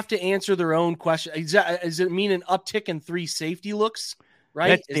 they have to answer their own question. Does it mean an uptick in 3 safety looks?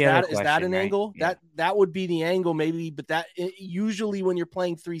 Right? Is that an angle? Yeah. That would be the angle, maybe. But usually when you're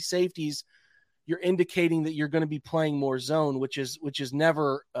playing 3 safeties, you're indicating that you're going to be playing more zone, which is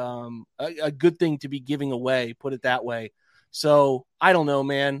never a good thing to be giving away. Put it that way. So I don't know,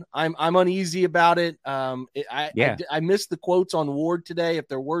 man. I'm uneasy about it. I missed the quotes on Ward today. If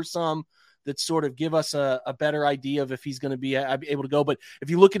there were some that sort of give us a better idea of if he's going to be able to go. But if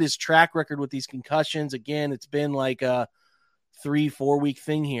you look at his track record with these concussions, again, it's been like a 3-4 week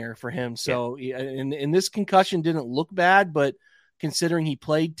thing here for him. So, and this concussion didn't look bad, but considering he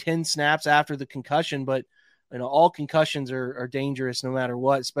played 10 snaps after the concussion, but all concussions are dangerous no matter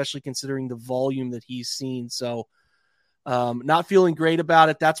what, especially considering the volume that he's seen. So, not feeling great about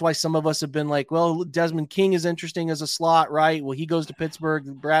it. That's why some of us have been like, well, Desmond King is interesting as a slot, right? Well, he goes to Pittsburgh.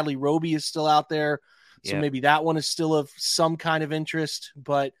 Bradley Roby is still out there. So maybe that one is still of some kind of interest,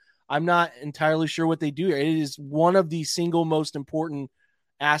 but I'm not entirely sure what they do here. It is one of the single most important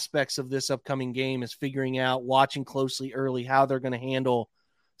aspects of this upcoming game is figuring out, watching closely early, how they're going to handle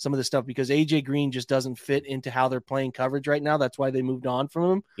some of this stuff, because AJ Green just doesn't fit into how they're playing coverage right now. That's why they moved on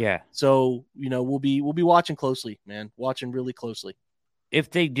from him. Yeah. So, we'll be watching closely, man, watching really closely. If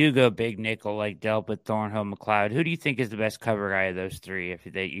they do go big nickel like Delpit, Thornhill, McLeod, who do you think is the best cover guy of those 3 if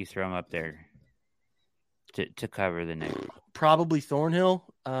you throw them up there to cover the nickel? Probably Thornhill.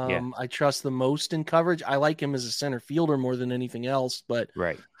 I trust the most in coverage. I like him as a center fielder more than anything else, but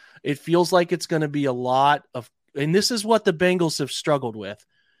it feels like it's going to be a lot of, and this is what the Bengals have struggled with.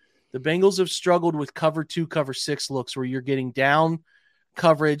 The Bengals have struggled with cover 2, cover 6 looks where you're getting down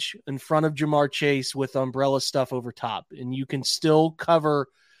coverage in front of Jamar Chase with umbrella stuff over top, and you can still cover,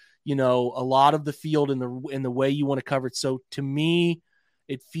 a lot of the field in the way you want to cover it. So to me,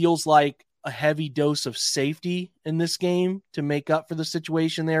 it feels like a heavy dose of safety in this game to make up for the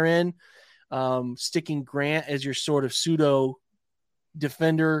situation they're in. Sticking Grant as your sort of pseudo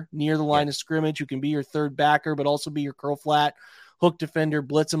defender near the line of scrimmage, who can be your third backer, but also be your curl flat hook defender,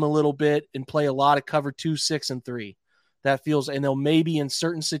 blitz him a little bit and play a lot of cover 2, 6, and 3. That feels, and they'll maybe in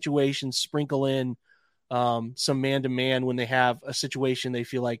certain situations sprinkle in some man-to-man when they have a situation they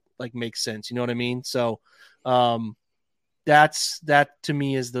feel like makes sense. You know what I mean? So that to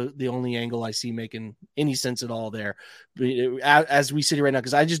me is the only angle I see making any sense at all there as we sit here right now.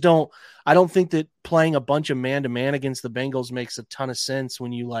 Cause I don't think that playing a bunch of man-to-man against the Bengals makes a ton of sense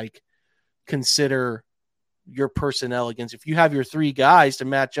when you consider your personnel against, if you have your 3 guys to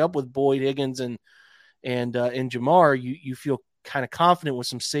match up with Boyd, Higgins, and Jamar, you feel kind of confident with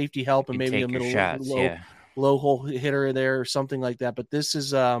some safety help and maybe a middle low hole hitter there or something like that. But this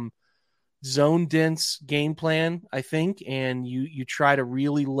is zone dense game plan, I think, and you try to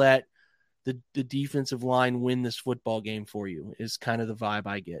really let the defensive line win this football game for you is kind of the vibe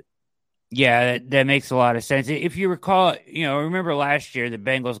I get. Yeah, that makes a lot of sense. If you recall, remember last year the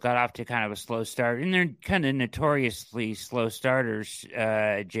Bengals got off to kind of a slow start, and they're kind of notoriously slow starters,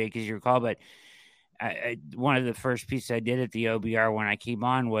 Jake, as you recall. But one of the first pieces I did at the OBR when I came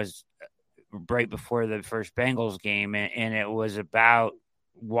on was right before the first Bengals game, and it was about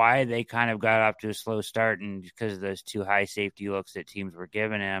why they kind of got off to a slow start, and because of those two high safety looks that teams were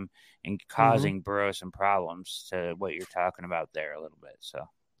giving him and causing Burrow some problems to what you're talking about there a little bit. So.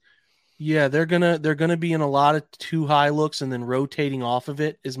 Yeah, they're gonna be in a lot of too high looks and then rotating off of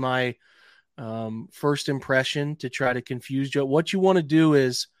it is my first impression to try to confuse Joe. What you want to do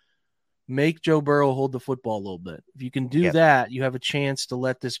is make Joe Burrow hold the football a little bit. If you can do that, you have a chance to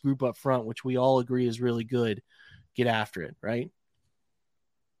let this group up front, which we all agree is really good, get after it, right?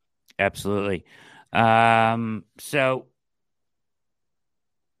 Absolutely. So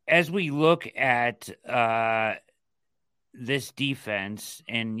as we look at this defense,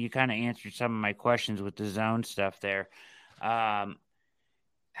 and you kind of answered some of my questions with the zone stuff there.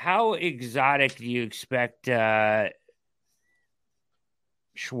 How exotic do you expect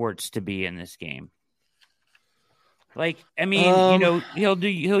Schwartz to be in this game? Like, I mean,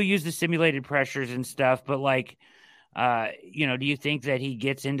 he'll use the simulated pressures and stuff, but like, do you think that he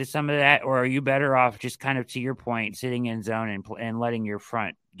gets into some of that, or are you better off just kind of, to your point, sitting in zone and letting your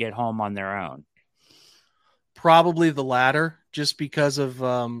front get home on their own? Probably the latter, just because of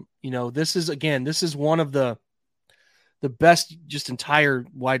this is one of the best just entire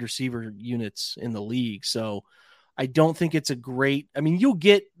wide receiver units in the league. So I don't think it's a great. I mean,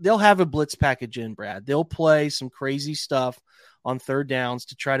 they'll have a blitz package in, Brad. They'll play some crazy stuff on third downs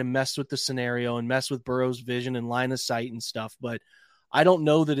to try to mess with the scenario and mess with Burrow's vision and line of sight and stuff. But I don't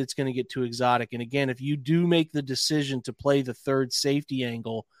know that it's going to get too exotic. And again, if you do make the decision to play the third safety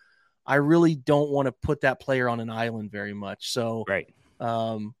angle, I really don't want to put that player on an island very much. So, right.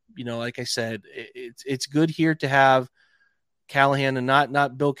 Like I said, it's good here to have Callahan and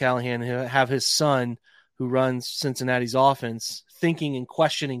not Bill Callahan, have his son who runs Cincinnati's offense thinking and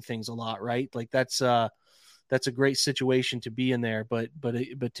questioning things a lot, right? Like that's a great situation to be in there. But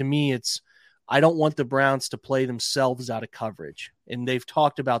to me, I don't want the Browns to play themselves out of coverage. And they've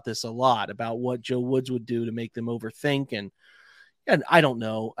talked about this a lot, about what Joe Woods would do to make them overthink. And I don't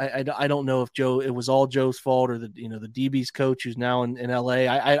know. I don't know if it was all Joe's fault, or the DB's coach who's now in LA.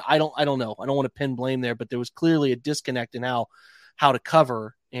 I don't know. I don't want to pin blame there, but there was clearly a disconnect in how to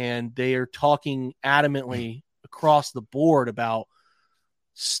cover, and they are talking adamantly across the board about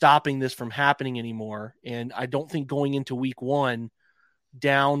stopping this from happening anymore. And I don't think going into week one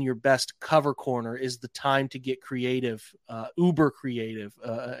down your best cover corner is the time to get creative, uber creative,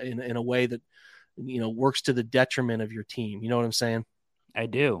 in a way that works to the detriment of your team. You know what I'm saying? I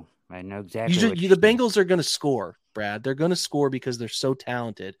do. I know exactly. The Bengals are going to score, Brad. They're going to score because they're so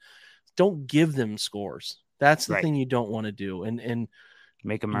talented. Don't give them scores. That's the thing you don't want to do. And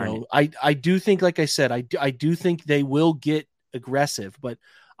make them earn it. I do think, like I said, I do think they will get aggressive, but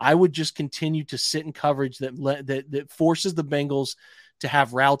I would just continue to sit in coverage that forces the Bengals to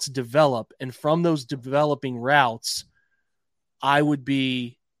have routes develop. And from those developing routes, I would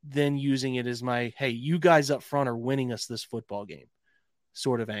be then using it as my, hey, you guys up front are winning us this football game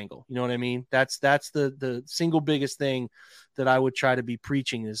sort of angle. You know what I mean? That's the single biggest thing that I would try to be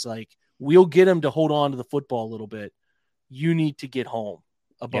preaching is like, we'll get them to hold on to the football a little bit. You need to get home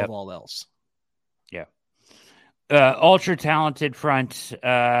above all else. Yeah. Ultra talented front,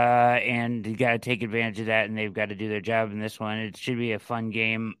 and you got to take advantage of that, and they've got to do their job in this one. It should be a fun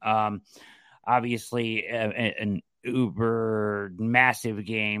game. Obviously, an uber massive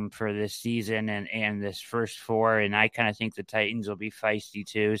game for this season and this first four, and I kind of think the Titans will be feisty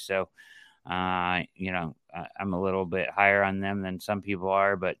too. So, I'm a little bit higher on them than some people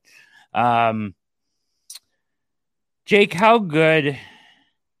are, but Jake, how good?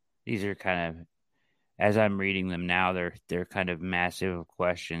 These are kind of, as I'm reading them now, they're kind of massive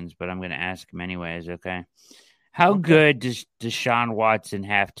questions, but I'm going to ask them anyways. Okay. How good does Deshaun Watson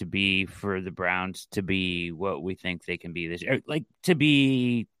have to be for the Browns to be what we think they can be this year? Like, to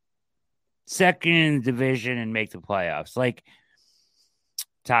be second in the division and make the playoffs? Like,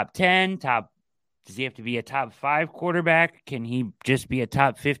 top 10, does he have to be a top 5 quarterback? Can he just be a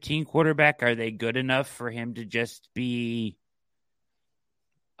top 15 quarterback? Are they good enough for him to just be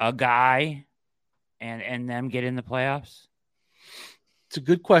a guy and them get in the playoffs? It's a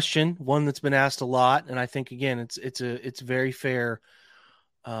good question, one that's been asked a lot, and I think again it's very fair.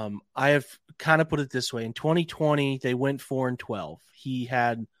 I have kind of put it this way: in 2020, they went 4-12. He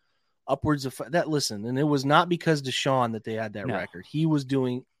had upwards of that. Listen, and it was not because Deshaun that they had that record. He was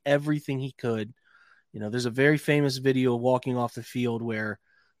doing everything he could. There's a very famous video of walking off the field where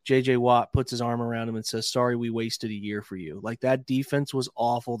J.J. Watt puts his arm around him and says, "Sorry, we wasted a year for you." Like, that defense was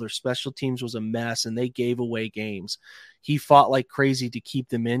awful. Their special teams was a mess, and they gave away games. He fought like crazy to keep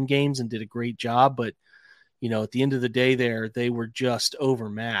them in games and did a great job. But, at the end of the day they were just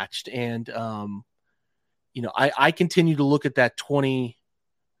overmatched. And, I continue to look at that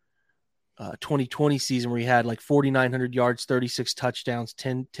 2020 season where he had like 4,900 yards, 36 touchdowns,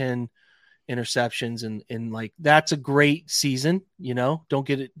 10 interceptions. And like, that's a great season. Don't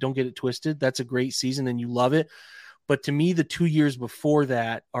get it twisted. That's a great season and you love it. But to me, the 2 years before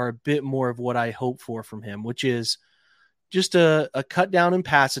that are a bit more of what I hope for from him, which is just a cut down in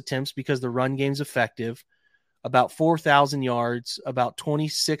pass attempts because the run game's effective, about 4,000 yards, about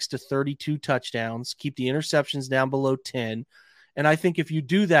 26 to 32 touchdowns, keep the interceptions down below 10. And I think if you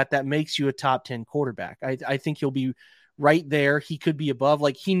do that, that makes you a top 10 quarterback. I think he'll be right there. He could be above,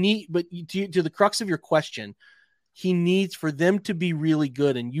 but to the crux of your question, he needs for them to be really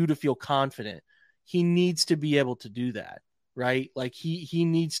good and you to feel confident. He needs to be able to do that, right? Like he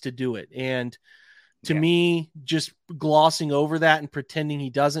needs to do it. And to me, just glossing over that and pretending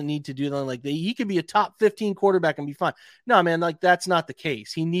he doesn't need to do that, like he could be a top 15 quarterback and be fine. No, man, like that's not the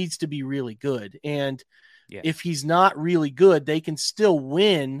case. He needs to be really good. And if he's not really good, they can still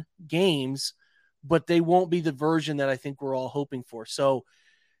win games, but they won't be the version that I think we're all hoping for. So,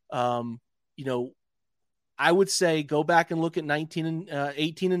 I would say go back and look at 18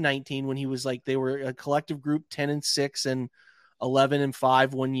 and 19 when he was like, they were a collective group 10-6 and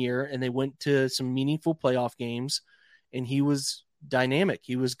 11-5 one year. And they went to some meaningful playoff games and he was dynamic.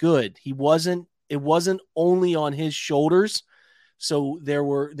 He was good. It wasn't only on his shoulders. So they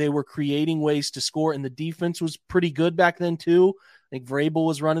were creating ways to score and the defense was pretty good back then too. I think Vrabel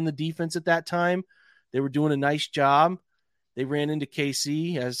was running the defense at that time. They were doing a nice job. They ran into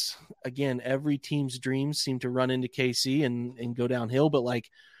KC, as again, every team's dreams seem to run into KC and go downhill. But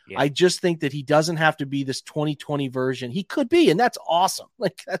I just think that he doesn't have to be this 2020 version. He could be, and that's awesome.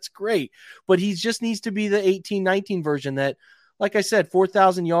 Like, that's great. But he just needs to be the 18-19 version that, like I said,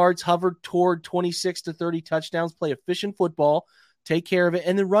 4,000 yards, hover toward 26 to 30 touchdowns, play efficient football, take care of it,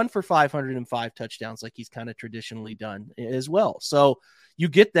 and then run for 505 touchdowns like he's kind of traditionally done as well. So you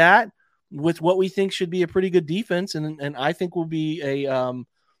get that with what we think should be a pretty good defense, and I think will be a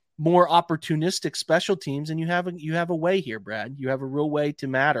more opportunistic special teams, and you have a way here, Brad. You have a real way to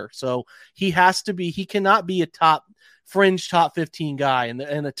matter. So he cannot be a fringe top 15 guy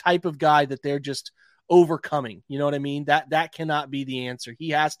and a type of guy that they're just overcoming. You know what I mean? That cannot be the answer.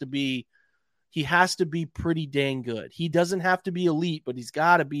 He has to be pretty dang good. He doesn't have to be elite, but he's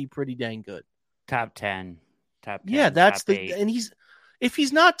got to be pretty dang good. Top 10. Yeah, that's top 8. And if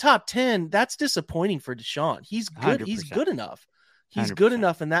he's not top 10, that's disappointing for Deshaun. He's good. 100%. He's good enough. He's 100%. good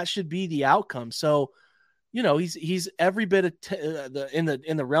enough, and that should be the outcome. So, he's every bit of in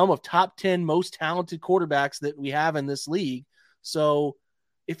the realm of top 10 most talented quarterbacks that we have in this league. So,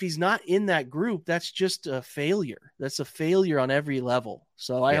 if he's not in that group, that's just a failure. That's a failure on every level.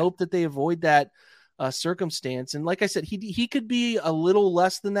 So, I hope that they avoid that circumstance. And like I said, he could be a little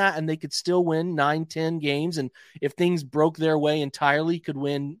less than that and they could still win 9-10 games. And if things broke their way entirely, could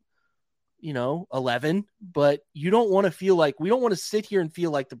win, 11, but we don't want to sit here and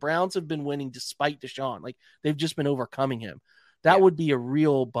feel like the Browns have been winning despite Deshaun. Like they've just been overcoming him. That would be a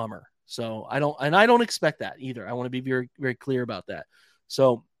real bummer. So I don't expect that either. I want to be very, very clear about that.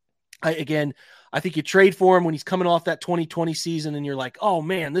 So I think you trade for him when he's coming off that 2020 season and you're like, oh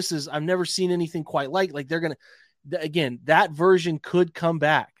man, I've never seen anything quite like they're going to, again, that version could come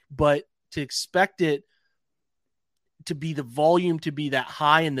back, but to expect it to be the volume to be that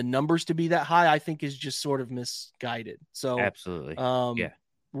high and the numbers to be that high, I think is just sort of misguided. So absolutely.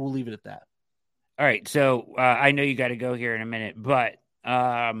 We'll leave it at that. All right. So I know you got to go here in a minute, but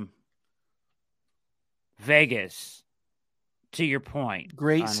Vegas, to your point,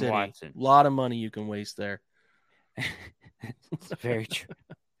 great on city, Watson. A lot of money you can waste there. Very true.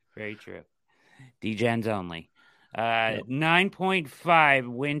 Very true. D-Gens only. 9.5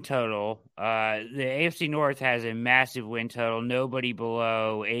 win total. The AFC North has a massive win total. Nobody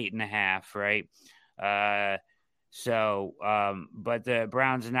below 8.5, right? But the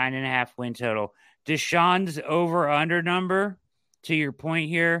Browns 9.5 win total. Deshaun's over/under number, to your point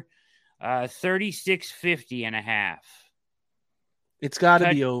here, 36.50.5. It's got to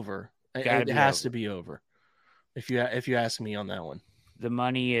be over. It has to be over. If you ask me on that one. the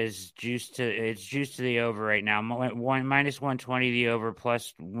money is juiced to the over right now. Minus 120 the over,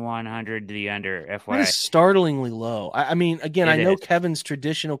 plus 100 the under. That FYI, is startlingly low. I mean, again, I know is. Kevin's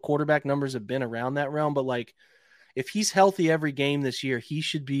traditional quarterback numbers have been around that realm, but like if he's healthy every game this year, he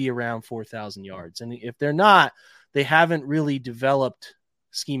should be around 4,000 yards. And if they're not, they haven't really developed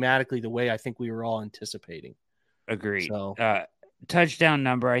schematically the way I think we were all anticipating. Agreed. So, touchdown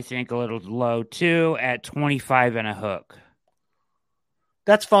number, I think a little low too, at 25 and a hook.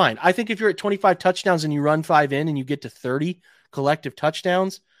 that's fine. I think if you're at 25 touchdowns and you run 5 in and you get to 30 collective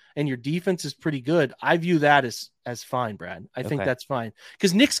touchdowns and your defense is pretty good, I view that as fine, Brad. I think that's fine.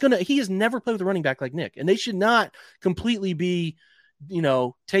 Because he has never played with a running back like Nick, and they should not completely be,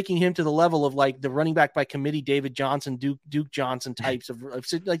 taking him to the level of like the running back by committee, David Johnson, Duke Johnson types of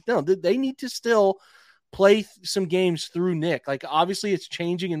like, no, they need to still play some games through Nick. Like, obviously it's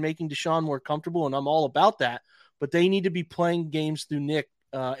changing and making Deshaun more comfortable, and I'm all about that, but they need to be playing games through Nick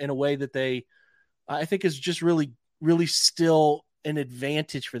in a way that I think is just really, really still an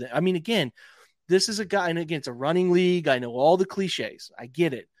advantage for them. I mean, again, this is a guy, and again, it's a running league. I know all the cliches. I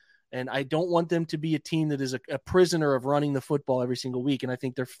get it. And I don't want them to be a team that is a prisoner of running the football every single week. And I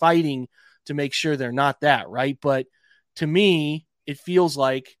think they're fighting to make sure they're not that, right? But to me, it feels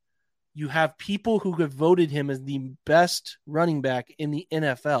like you have people who have voted him as the best running back in the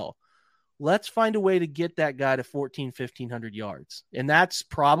NFL. Let's find a way to get that guy to 1,500 yards. And that's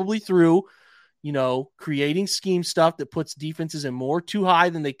probably through, creating scheme stuff that puts defenses in more too high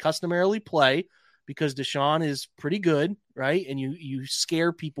than they customarily play, because Deshaun is pretty good, right? And you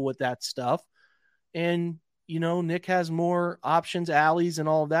scare people with that stuff. And, Nick has more options, alleys, and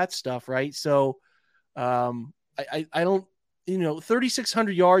all of that stuff, right? So I don't,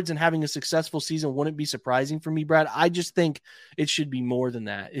 3,600 yards and having a successful season wouldn't be surprising for me, Brad. I just think it should be more than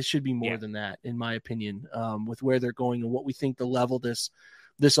that. It should be more than that, in my opinion, with where they're going and what we think the level this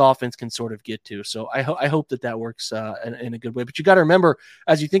offense can sort of get to. So I hope that works in a good way. But you got to remember,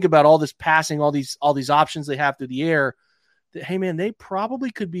 as you think about all this passing, all these options they have through the air, that, hey man, they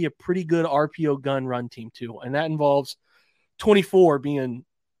probably could be a pretty good RPO gun run team too. And that involves 24 being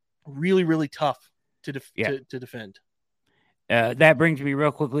really, really tough to defend. That brings me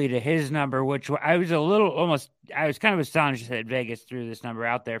real quickly to his number, which I was kind of astonished that Vegas threw this number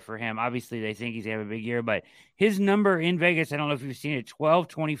out there for him. Obviously, they think he's going to have a big year, but his number in Vegas, I don't know if you've seen it,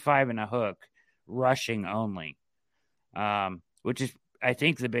 12.25 and a hook, rushing only, which is, I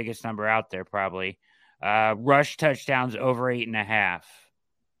think, the biggest number out there probably. Rush touchdowns over 8.5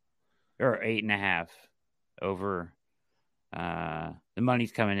 or 8.5 over. The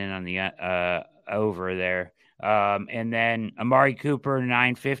money's coming in on the over there. And then Amari Cooper,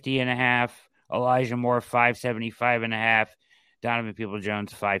 950.5, Elijah Moore, 575.5, Donovan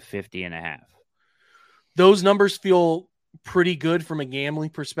Peoples-Jones, 550.5. Those numbers feel pretty good from a gambling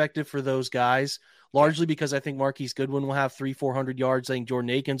perspective for those guys, largely because I think Marquise Goodwin will have 300-400 yards. I think Jordan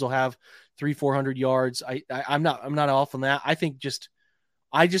Akins will have 300-400 yards. I'm not off on that. I just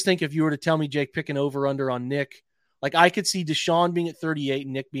think if you were to tell me, Jake, pick an over-under on Nick, like I could see Deshaun being at 38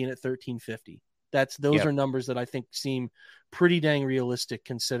 and Nick being at 1350. Those are numbers that I think seem pretty dang realistic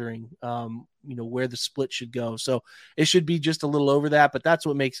considering, where the split should go. So it should be just a little over that, but that's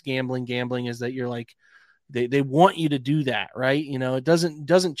what makes gambling is that you're like, they want you to do that, right? It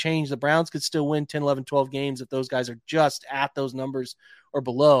doesn't change. The Browns could still win 10, 11, 12 games if those guys are just at those numbers or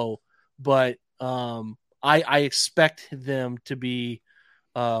below. But I expect them to be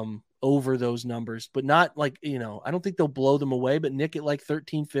over those numbers, but not like, I don't think they'll blow them away, but Nick at like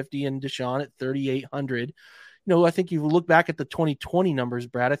 1350 and Deshaun at 3,800. I think you look back at the 2020 numbers,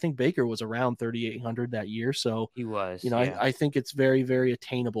 Brad, I think Baker was around 3,800 that year. So he was, I think it's very, very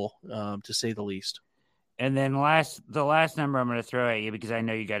attainable, to say the least. And then the last number I'm going to throw at you, because I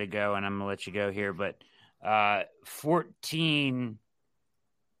know you got to go and I'm going to let you go here, but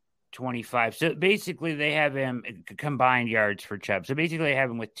 1425. So basically they have him combined yards for Chubb. So basically they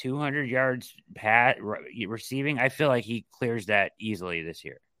have him with 200 yards receiving. I feel like he clears that easily this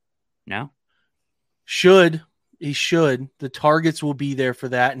year. No? He should. The targets will be there for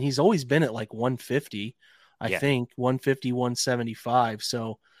that. And he's always been at like 150, I think 150, 175.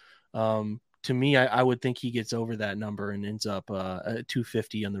 So, to me, I would think he gets over that number and ends up at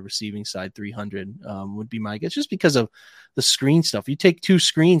 250 on the receiving side. 300 would be my guess, just because of the screen stuff. You take 2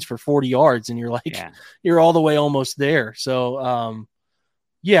 screens for 40 yards and you're like, you're all the way almost there. So,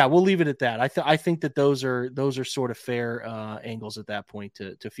 we'll leave it at that. I think that those are sort of fair angles at that point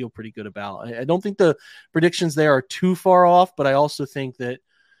to feel pretty good about. I don't think the predictions there are too far off, but I also think that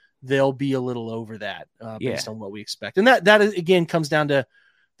they'll be a little over that based on what we expect. And that again comes down to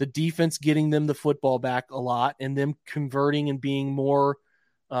the defense getting them the football back a lot and them converting and being more,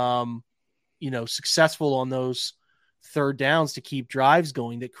 successful on those third downs to keep drives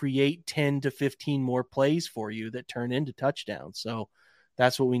going that create 10 to 15 more plays for you that turn into touchdowns. So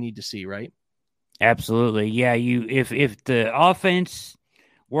that's what we need to see, right? Absolutely. Yeah. If the offense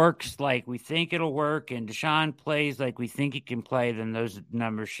works like we think it'll work and Deshaun plays like we think he can play, then those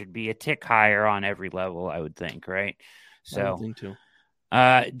numbers should be a tick higher on every level, I would think. Right. So I would think too.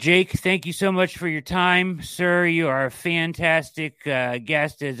 Jake, thank you so much for your time, sir. You are a fantastic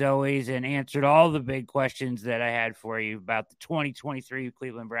guest as always, and answered all the big questions that I had for you about the 2023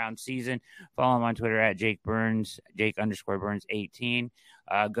 Cleveland Browns season. Follow him on Twitter at Jake Burns, Jake_Burns 18.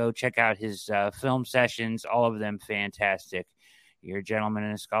 Go check out his film sessions, all of them fantastic. You're a gentleman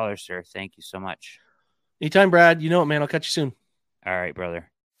and a scholar, sir. Thank you so much. Anytime, Brad. You know it, man. I'll catch you soon. All right, brother.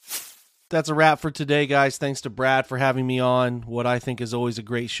 That's a wrap for today, guys. Thanks to Brad for having me on what I think is always a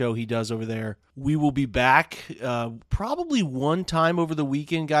great show he does over there. We will be back probably one time over the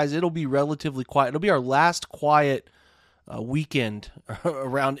weekend, guys. It'll be relatively quiet. It'll be our last quiet weekend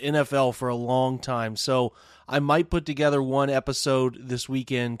around NFL for a long time. So I might put together one episode this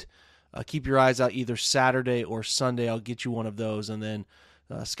weekend. Keep your eyes out either Saturday or Sunday. I'll get you one of those. And then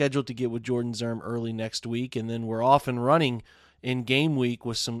scheduled to get with Jordan Zerm early next week. And then we're off and running in game week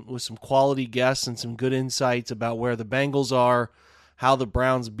with some quality guests and some good insights about where the Bengals are, how the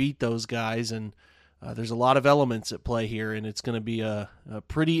Browns beat those guys, and there's a lot of elements at play here, and it's going to be a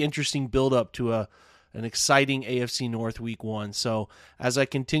pretty interesting build-up to an exciting AFC North Week 1. So as I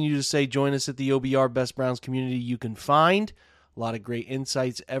continue to say, join us at the OBR Best Browns community you can find. A lot of great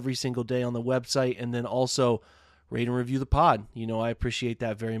insights every single day on the website, and then also rate and review the pod. I appreciate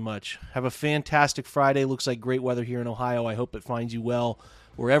that very much. Have a fantastic Friday. Looks like great weather here in Ohio. I hope it finds you well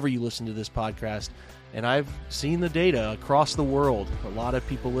wherever you listen to this podcast. And I've seen the data across the world. A lot of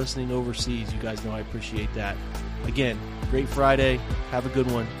people listening overseas. You guys know I appreciate that. Again, great Friday. Have a good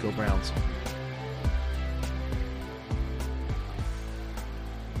one. Go Browns.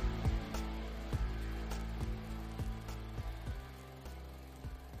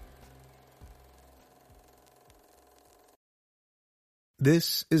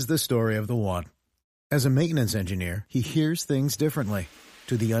 This is the story of the one. As a maintenance engineer, he hears things differently.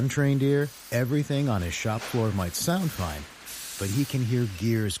 To the untrained ear, everything on his shop floor might sound fine, but he can hear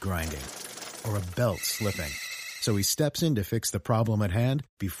gears grinding or a belt slipping. So he steps in to fix the problem at hand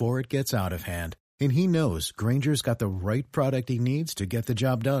before it gets out of hand. And he knows Grainger's got the right product he needs to get the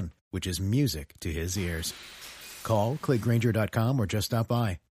job done, which is music to his ears. Call, click Grainger.com, or just stop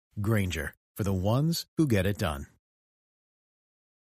by. Grainger, for the ones who get it done.